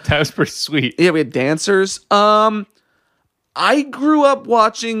 Yeah, that was pretty sweet. Yeah, we had dancers. I grew up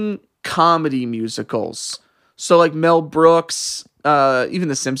watching comedy musicals. So like Mel Brooks, even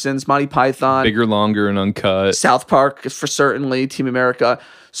The Simpsons, Monty Python. Bigger, Longer, and Uncut. South Park, for certainly, Team America.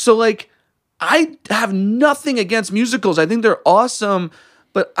 So like, I have nothing against musicals. I think they're awesome,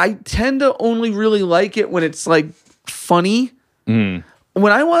 but I tend to only really like it when it's like funny. When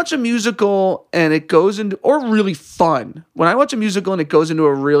I watch a musical and it goes into, or really fun, when I watch a musical and it goes into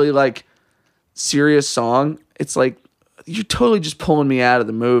a really like serious song, it's like, you're totally just pulling me out of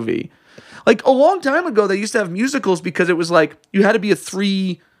the movie. Like a long time ago, they used to have musicals because it was like you had to be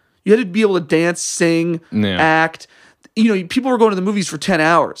you had to be able to dance, sing, act. You know, people were going to the movies for 10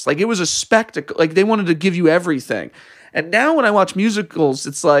 hours. Like it was a spectacle. Like they wanted to give you everything. And now when I watch musicals,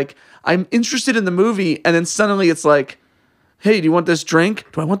 it's like I'm interested in the movie, and then suddenly it's like, hey, do you want this drink?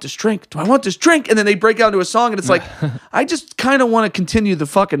 Do I want this drink? Do I want this drink? And then they break out into a song, and it's like, I just kind of want to continue the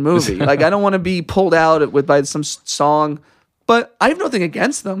fucking movie. Like, I don't want to be pulled out by some song, but I have nothing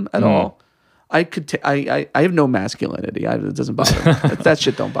against them at all. I have no masculinity. It doesn't bother me. That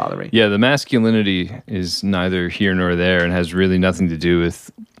shit don't bother me. Yeah, the masculinity is neither here nor there and has really nothing to do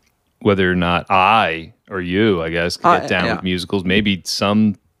with whether or not I or you, I guess, get down with musicals. Maybe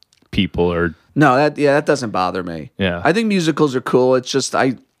some people are... No, that doesn't bother me. Yeah. I think musicals are cool. It's just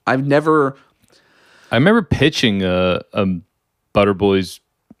I've never... I remember pitching a Butterboys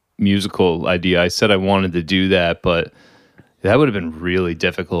musical idea. I said I wanted to do that, but that would have been really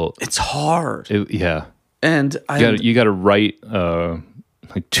difficult. It's hard. And you got to write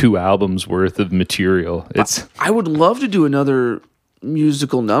like 2 albums worth of material. I would love to do another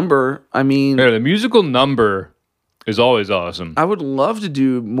musical number. I mean... Yeah, the musical number... is always awesome. I would love to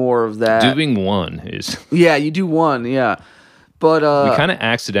do more of that. Doing one is... Yeah, you do one, yeah. But we kind of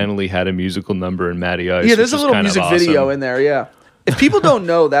accidentally had a musical number in Matty Ice. Yeah, there's a little music video in there, yeah. If people don't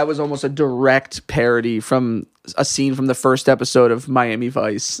know, that was almost a direct parody from a scene from the first episode of Miami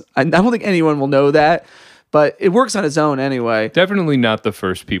Vice. I don't think anyone will know that, but it works on its own anyway. Definitely not the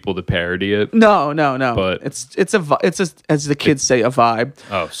first people to parody it. No. But it's as the kids say, a vibe.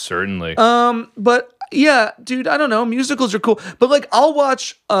 Oh, certainly. But yeah, dude, I don't know. Musicals are cool, but like I'll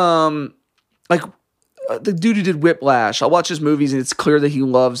watch like the dude who did Whiplash. I'll watch his movies and it's clear that he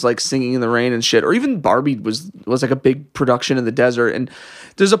loves like singing in the rain and shit. Or even Barbie was like a big production in the desert. And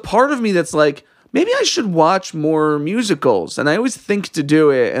there's a part of me that's like, maybe I should watch more musicals. And I always think to do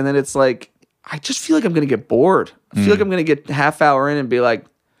it, and then it's like, I just feel like I'm gonna get bored. I feel like I'm gonna get half hour in and be like,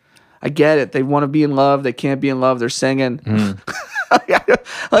 I get it. They want to be in love. They can't be in love. They're singing.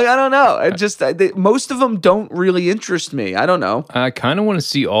 Like, I don't know. Most of them don't really interest me. I don't know. I kind of want to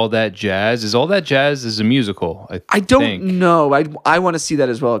see All That Jazz. Is All That Jazz is a musical? I don't know. I want to see that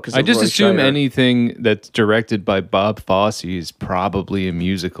as well. Because I just assume anything that's directed by Bob Fosse is probably a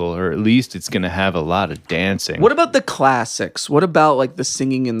musical, or at least it's going to have a lot of dancing. What about the classics? What about like the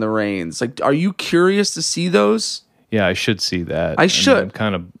Singing in the Rains? Like, are you curious to see those? Yeah, I should see that. I should. I'm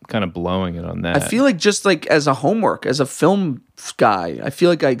kind of blowing it on that. I feel like just like as a homework, as a film guy, I feel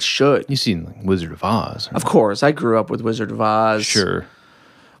like I should. You've seen like Wizard of Oz. Of course. I grew up with Wizard of Oz. Sure.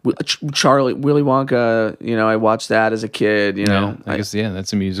 Willy Wonka, I watched that as a kid, I guess,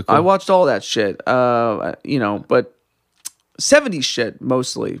 that's a musical. I watched all that shit, but 70s shit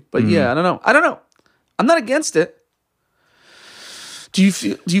mostly. But yeah, I don't know. I'm not against it. Do you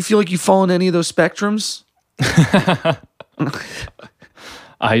feel like you fall in any of those spectrums?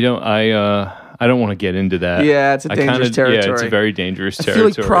 I don't want to get into that. Yeah, it's a dangerous territory. Yeah, it's a very dangerous I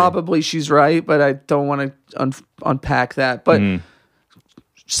territory. feel like probably she's right, but I don't want to unpack that. But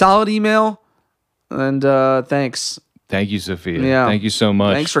solid email, and thanks. Thank you, Sophia. Yeah. Thank you so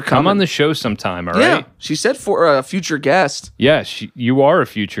much. Thanks for coming. Come on the show sometime, all right? Yeah, she said for a future guest. Yeah, you are a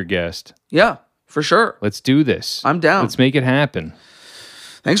future guest. Yeah, for sure. Let's do this. I'm down. Let's make it happen.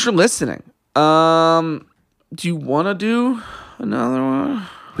 Thanks for listening. Do you want to do another one?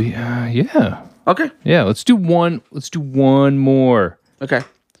 Yeah. Okay. Yeah, let's do one. Let's do one more. Okay.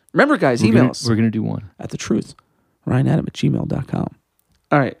 Remember, guys, email us. We're going to do one. At the truth. RyanAdam@gmail.com.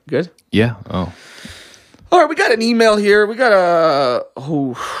 All right, good? Yeah. Oh. All right, we got an email here. We got a...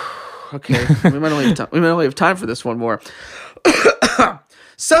 okay. we might only have time for this one more.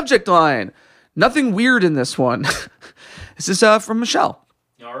 Subject line. Nothing weird in this one. This is from Michelle.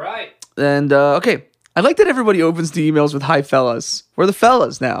 All right. And, okay. I like that everybody opens the emails with "Hi, fellas." We're the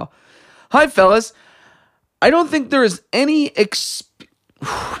fellas now. Hi, fellas. I don't think there is any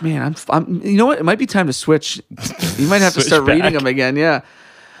man, I'm. You know what? It might be time to switch. You might have to start reading them again. Yeah.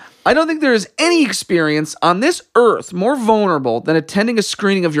 I don't think there is any experience on this earth more vulnerable than attending a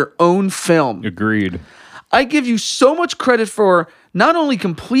screening of your own film. Agreed. I give you so much credit for not only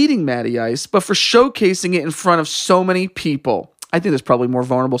completing Matty Ice, but for showcasing it in front of so many people. I think there's probably more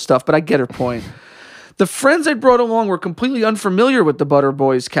vulnerable stuff, but I get her point. The friends I brought along were completely unfamiliar with the Butter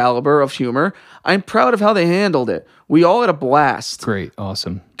Boys' caliber of humor. I'm proud of how they handled it. We all had a blast. Great.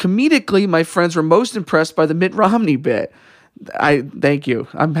 Awesome. Comedically, my friends were most impressed by the Mitt Romney bit. Thank you.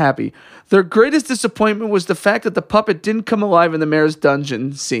 I'm happy. Their greatest disappointment was the fact that the puppet didn't come alive in the mayor's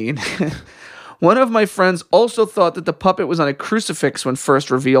dungeon scene. One of my friends also thought that the puppet was on a crucifix when first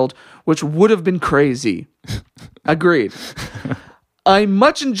revealed, which would have been crazy. Agreed. I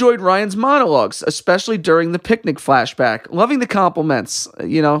much enjoyed Ryan's monologues, especially during the picnic flashback. Loving the compliments.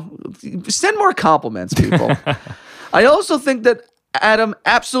 Send more compliments, people. I also think that Adam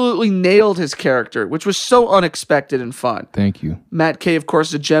absolutely nailed his character, which was so unexpected and fun. Thank you. Matt Kay, of course,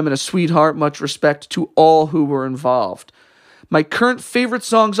 is a gem and a sweetheart. Much respect to all who were involved. My current favorite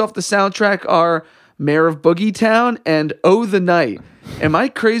songs off the soundtrack are Mayor of Boogie Town and Oh the Night. Am I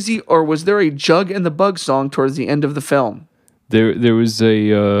crazy, or was there a Jug and the Bug song towards the end of the film? There was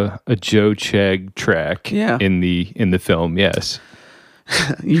a Joe Chegg track in the film, yes.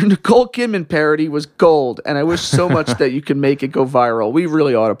 Your Nicole Kidman parody was gold, and I wish so much that you could make it go viral. We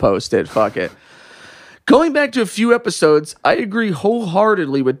really ought to post it. Fuck it. Going back to a few episodes, I agree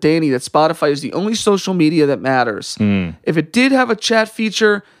wholeheartedly with Danny that Spotify is the only social media that matters. If it did have a chat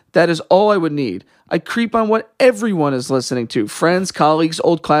feature, that is all I would need. I creep on what everyone is listening to. Friends, colleagues,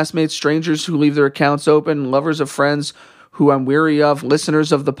 old classmates, strangers who leave their accounts open, lovers of friends who I'm weary of,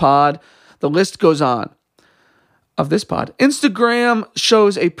 listeners of the pod. The list goes on. Of this pod. Instagram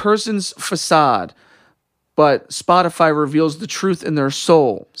shows a person's facade, but Spotify reveals the truth in their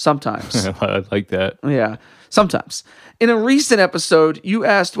soul sometimes. I like that. Yeah, sometimes. In a recent episode, you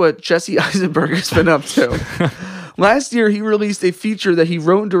asked what Jesse Eisenberg has been up to. Last year, he released a feature that he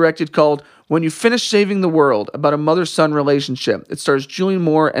wrote and directed called When You Finish Saving the World, about a mother-son relationship. It stars Julian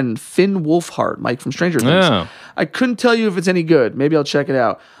Moore and Finn Wolfhard, Mike from Stranger Things. Oh. I couldn't tell you if it's any good. Maybe I'll check it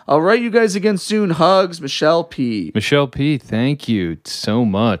out. I'll write you guys again soon. Hugs, Michelle P. Michelle P, thank you so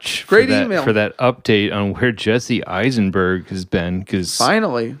much Great for that, email. for that update on where Jesse Eisenberg has been.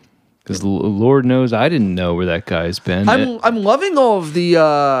 Finally. Because Lord knows I didn't know where that guy's been. I'm loving all of these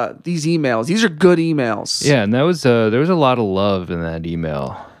emails. These are good emails. Yeah, and that was there was a lot of love in that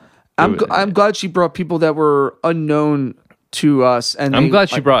email. I'm glad she brought people that were unknown to us, and I'm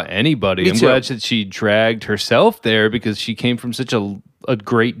glad she brought anybody. I'm too. glad that she dragged herself there because she came from such a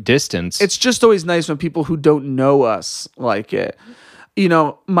great distance. It's just always nice when people who don't know us like it. You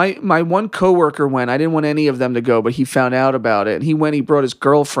know, my one coworker went. I didn't want any of them to go, but he found out about it, and he went. He brought his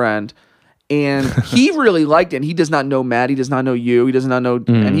girlfriend, and he really liked it. And he does not know Matt. He does not know you. He does not know,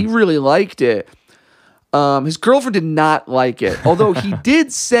 and he really liked it. His girlfriend did not like it, although he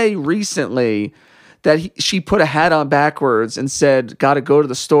did say recently that she put a hat on backwards and said, "Got to go to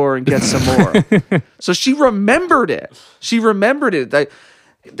the store and get some more." So she remembered it.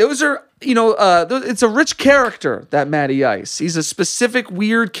 Those are, it's a rich character, that Matty Ice. He's a specific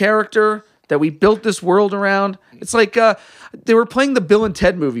weird character that we built this world around. It's like they were playing the Bill and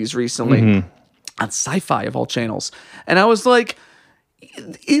Ted movies recently on Sci-Fi of all channels, and I was like,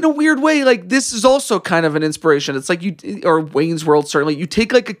 in a weird way, like this is also kind of an inspiration. It's like or Wayne's World, certainly. You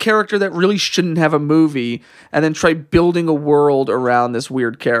take like a character that really shouldn't have a movie and then try building a world around this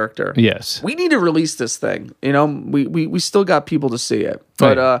weird character. Yes. We need to release this thing. We still got people to see it.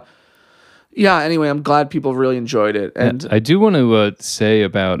 But yeah, anyway, I'm glad people really enjoyed it. And I do want to say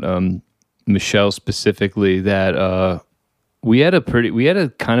about Michelle specifically that we had a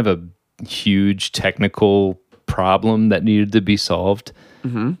kind of a huge technical problem that needed to be solved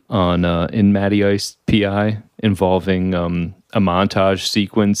on in Matty Ice PI involving a montage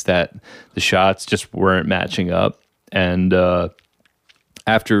sequence that the shots just weren't matching up, and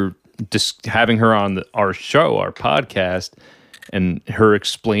after just having her on our show, our podcast, and her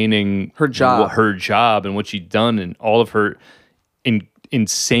explaining her job and what she'd done and all of her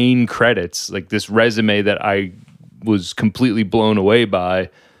insane credits, like this resume that I was completely blown away by,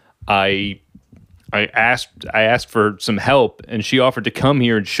 I asked for some help, and she offered to come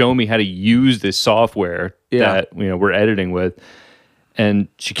here and show me how to use this software that we're editing with. And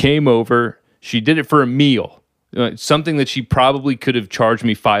she came over. She did it for a meal, something that she probably could have charged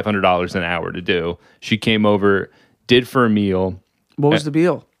me $500 an hour to do. She came over, did for a meal. What was the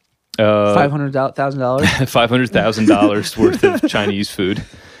deal? $500,000. $500,000 worth of Chinese food.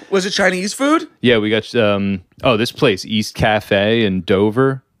 Was it Chinese food? Yeah, we got this place, East Cafe in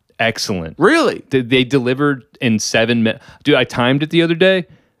Dover. Excellent. Really? They delivered in 7 minutes. Dude, I timed it the other day.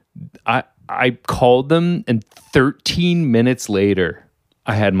 I called them, and 13 minutes later,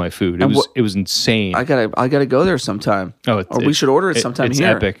 I had my food. It was insane. I gotta go there sometime. Or we should order it sometime here.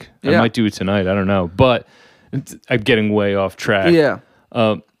 It's epic. Yeah. I might do it tonight. I don't know. But I'm getting way off track. Yeah.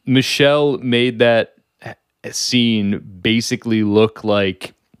 Michelle made that scene basically look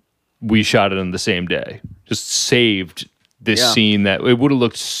like we shot it on the same day. Just saved this scene that it would have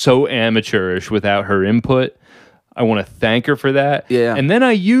looked so amateurish without her input. I want to thank her for that. Yeah. And then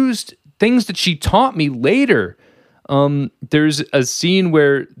I used things that she taught me later. There's a scene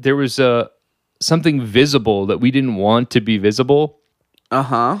where there was something visible that we didn't want to be visible.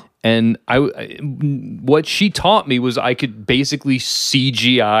 Uh-huh. And what she taught me was I could basically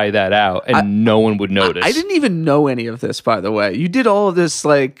CGI that out, and no one would notice. I didn't even know any of this, by the way. You did all of this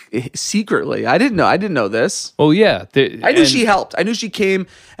like secretly. I didn't know this. Oh yeah, I knew she helped. I knew she came,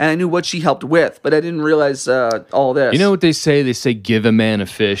 and I knew what she helped with, but I didn't realize all this. You know what they say? They say, "Give a man a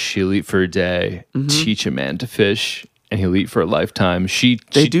fish, he'll eat for a day. Teach a man to fish, and he'll eat for a lifetime."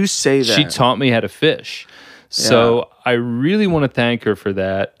 They do say that. She taught me how to fish, so I really want to thank her for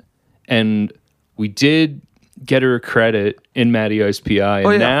that. And we did get her a credit in Matty Ice PI.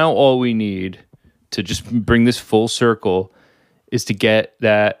 And now all we need to just bring this full circle is to get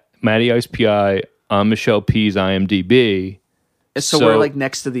that Matty Ice PI on Michelle P's IMDb. So we're like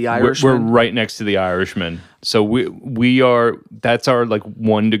next to the Irishman? We're right next to the Irishman. So we are, that's our like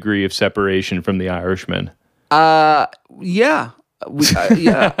 1 degree of separation from the Irishman. Yeah.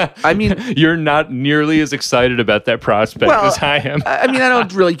 I mean, you're not nearly as excited about that prospect as I am. I mean, I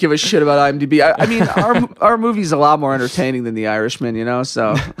don't really give a shit about IMDb. I mean, our movie's a lot more entertaining than The Irishman,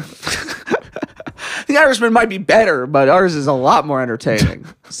 so The Irishman might be better, but ours is a lot more entertaining.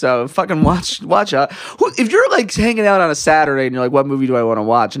 So fucking watch out. If you're like hanging out on a Saturday and you're like, what movie do I want to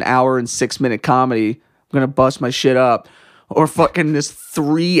watch? An hour and 6-minute comedy. I'm gonna bust my shit up, or fucking this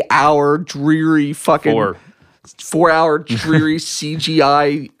 3-hour dreary fucking. 4-hour dreary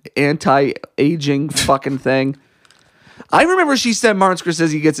CGI anti-aging fucking thing. I remember she said Martin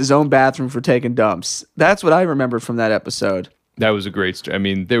Scorsese gets his own bathroom for taking dumps. That's what I remember from that episode. That was a great story. I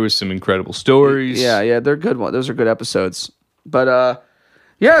mean, there was some incredible stories. Yeah, they're good ones. Those are good episodes. But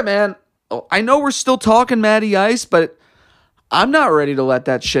yeah, man, I know we're still talking Matty Ice, but I'm not ready to let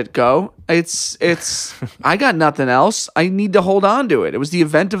that shit go. It's I got nothing else. I need to hold on to it. It was the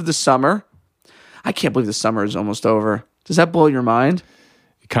event of the summer. I can't believe the summer is almost over. Does that blow your mind?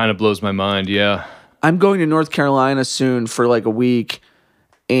 It kind of blows my mind, yeah. I'm going to North Carolina soon for like a week,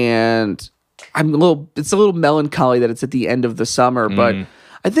 and it's a little melancholy that it's at the end of the summer, but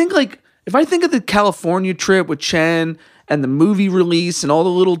I think like if I think of the California trip with Chen and the movie release and all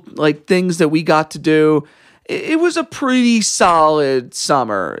the little like things that we got to do, it was a pretty solid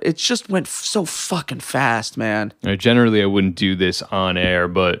summer. It just went so fucking fast, man. Generally, I wouldn't do this on air,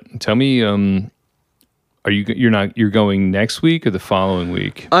 but tell me, you're going next week or the following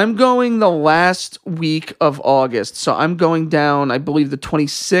week? I'm going the last week of August, so I'm going down, I believe, the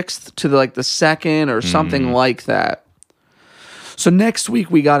 26th to the 2nd or something like that. So next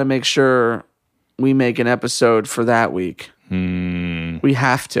week we got to make sure we make an episode for that week. We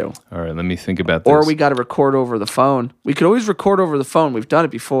have to. All right, let me think about this. Or we got to record over the phone. We could always record over the phone. We've done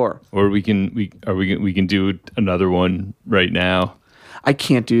it before. Or we can do another one right now. I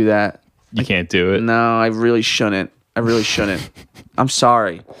can't do that. You can't do it? No, I really shouldn't. I'm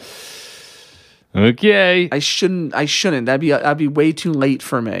sorry. Okay. I shouldn't. That'd be way too late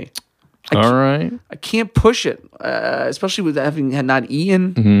for me. All right. I can't push it, especially with having not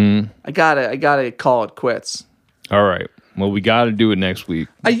eaten. Mm-hmm. I gotta call it quits. All right. Well, we got to do it next week.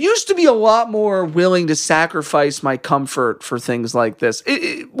 I used to be a lot more willing to sacrifice my comfort for things like this.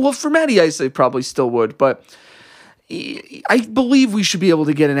 Well, for Matty Ice, I probably still would, but I believe we should be able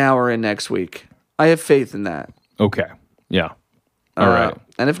to get an hour in next week. I have faith in that. Okay. Yeah. All right.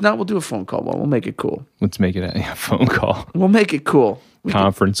 And if not, we'll do a phone call. Well, we'll make it cool. Let's make it a phone call. We'll make it cool.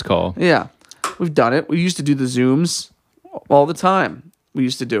 Conference call. Yeah. We've done it. We used to do the Zooms all the time. We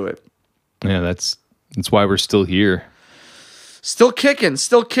used to do it. Yeah, that's why we're still here. Still kicking.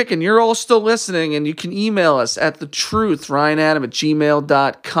 You're all still listening, and you can email us at thetruth,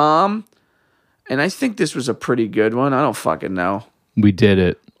 ryanadam@gmail.com. And I think this was a pretty good one. I don't fucking know. We did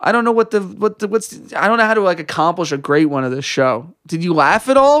it. I don't know I don't know how to accomplish a great one of this show. Did you laugh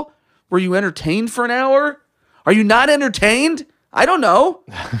at all? Were you entertained for an hour? Are you not entertained? I don't know.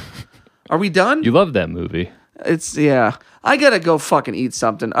 Are we done? You love that movie. Yeah. I gotta go fucking eat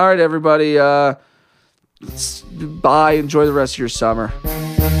something. All right, everybody. Bye. Enjoy the rest of your summer.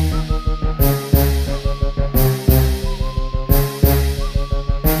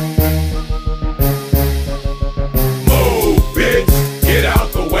 Move, bitch. Get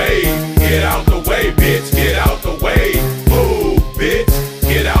out the way. Get out the way, bitch. Get out the way. Move, bitch.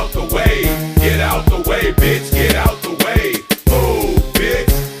 Get out the way. Get out the way, bitch. Get out the way. Move,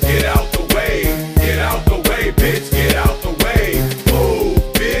 bitch. Get out the way. Get out the way, bitch. Get out the way. Move,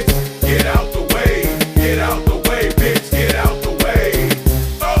 bitch. Get out the way. Get out the way, bitch. Get out the way.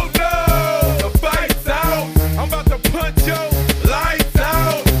 Oh no, the fight's out. I'm about to punch your lights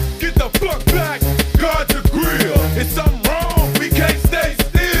out. Get the fuck back. Guard the grill. It's something wrong. We can't stay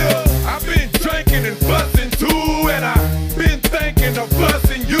still. I've been drinking and busting too, and I've been thinking of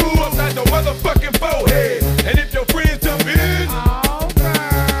busting you upside the motherfucking forehead. And if your friends jump in,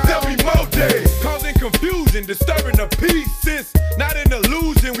 there'll be more days. Causing confusion, disturbing the peace. It's not an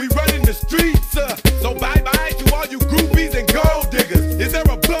illusion. We running the streets. So bye-bye to all you groupies and gold diggers. Is there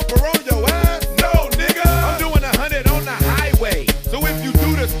a bumper on your ass? No, nigga. I'm doing 100 on the highway. So if you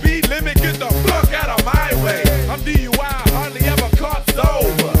do the speed limit, get the fuck out of my way. I'm DUI, hardly ever caught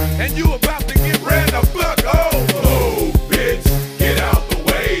sober. And you about to get ran the fuck over. Move, bitch. Get out the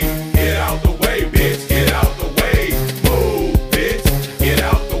way. Get out the way, bitch. Get out the way. Move, bitch. Get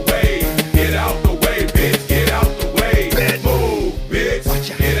out the way. Get out the way, bitch. Get out the way. Move, bitch.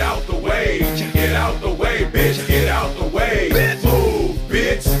 Get out the way. Get out the way, bitch. Get out the way. Move,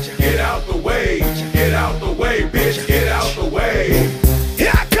 bitch. Get out the way. Get out the way, bitch. Get out the way.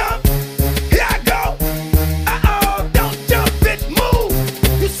 Here I come, here I go. Uh-oh, don't jump, bitch, move.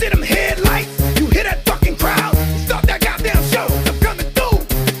 You see them headlights, you hear that fucking crowd. Start that goddamn show, I'm coming through.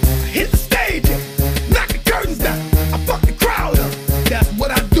 I hit the stage, knock the curtains down. I fuck the crowd up, that's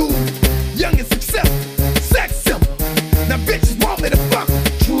what I do. Young and successful, sex simple. Now bitches want me to fuck.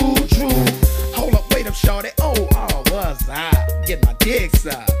 True, true. Hold up, wait up, shorty. Oh, was I? Get my dick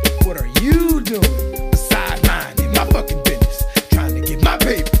sucked. What are you doing? Besides minding my fucking business. Trying to get my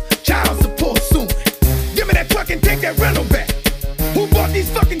paper. Child support soon. Give me that truck and take that rental back. Who bought these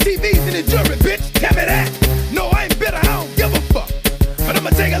fucking TVs in the jury, bitch? Tell me that. No, I ain't bitter, I don't give a fuck. But I'ma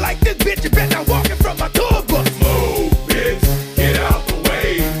take a like this, bitch, you better not walking from my tour bus. Move, bitch, get out the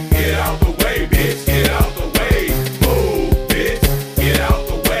way. Get out the way, bitch, get out the way. Move, bitch, get out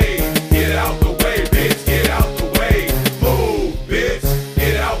the way. Get out the way, bitch, get out the way. Move, bitch,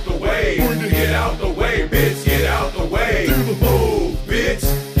 get out the way. Get out the way, bitch, get out the way. Move,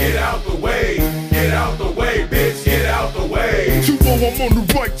 bitch, get out the way. Get out the way, bitch, get out the way. 2-0, I'm on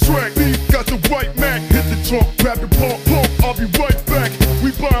the right track. These got the right Mac. Hit the trunk, grab the pump, I'll be right back. We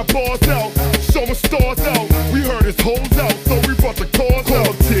buying bars out, showing stars out. We heard his hoes out, so we brought the cars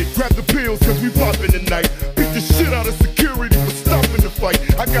out. Tick, grab the pills, cause we poppin' tonight. Beat the shit out of security for stopping the fight.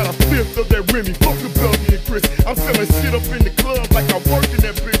 I got a fifth of that Remy, fuck the Belgian and Chris. I'm selling shit up in the club like I'm working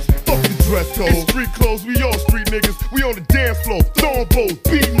that bitch. Fuck the dress code. It's street clothes, we all street niggas. We on the dance floor, throwing bows,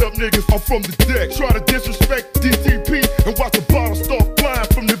 beating up niggas. I'm from the deck, try to disrespect DJ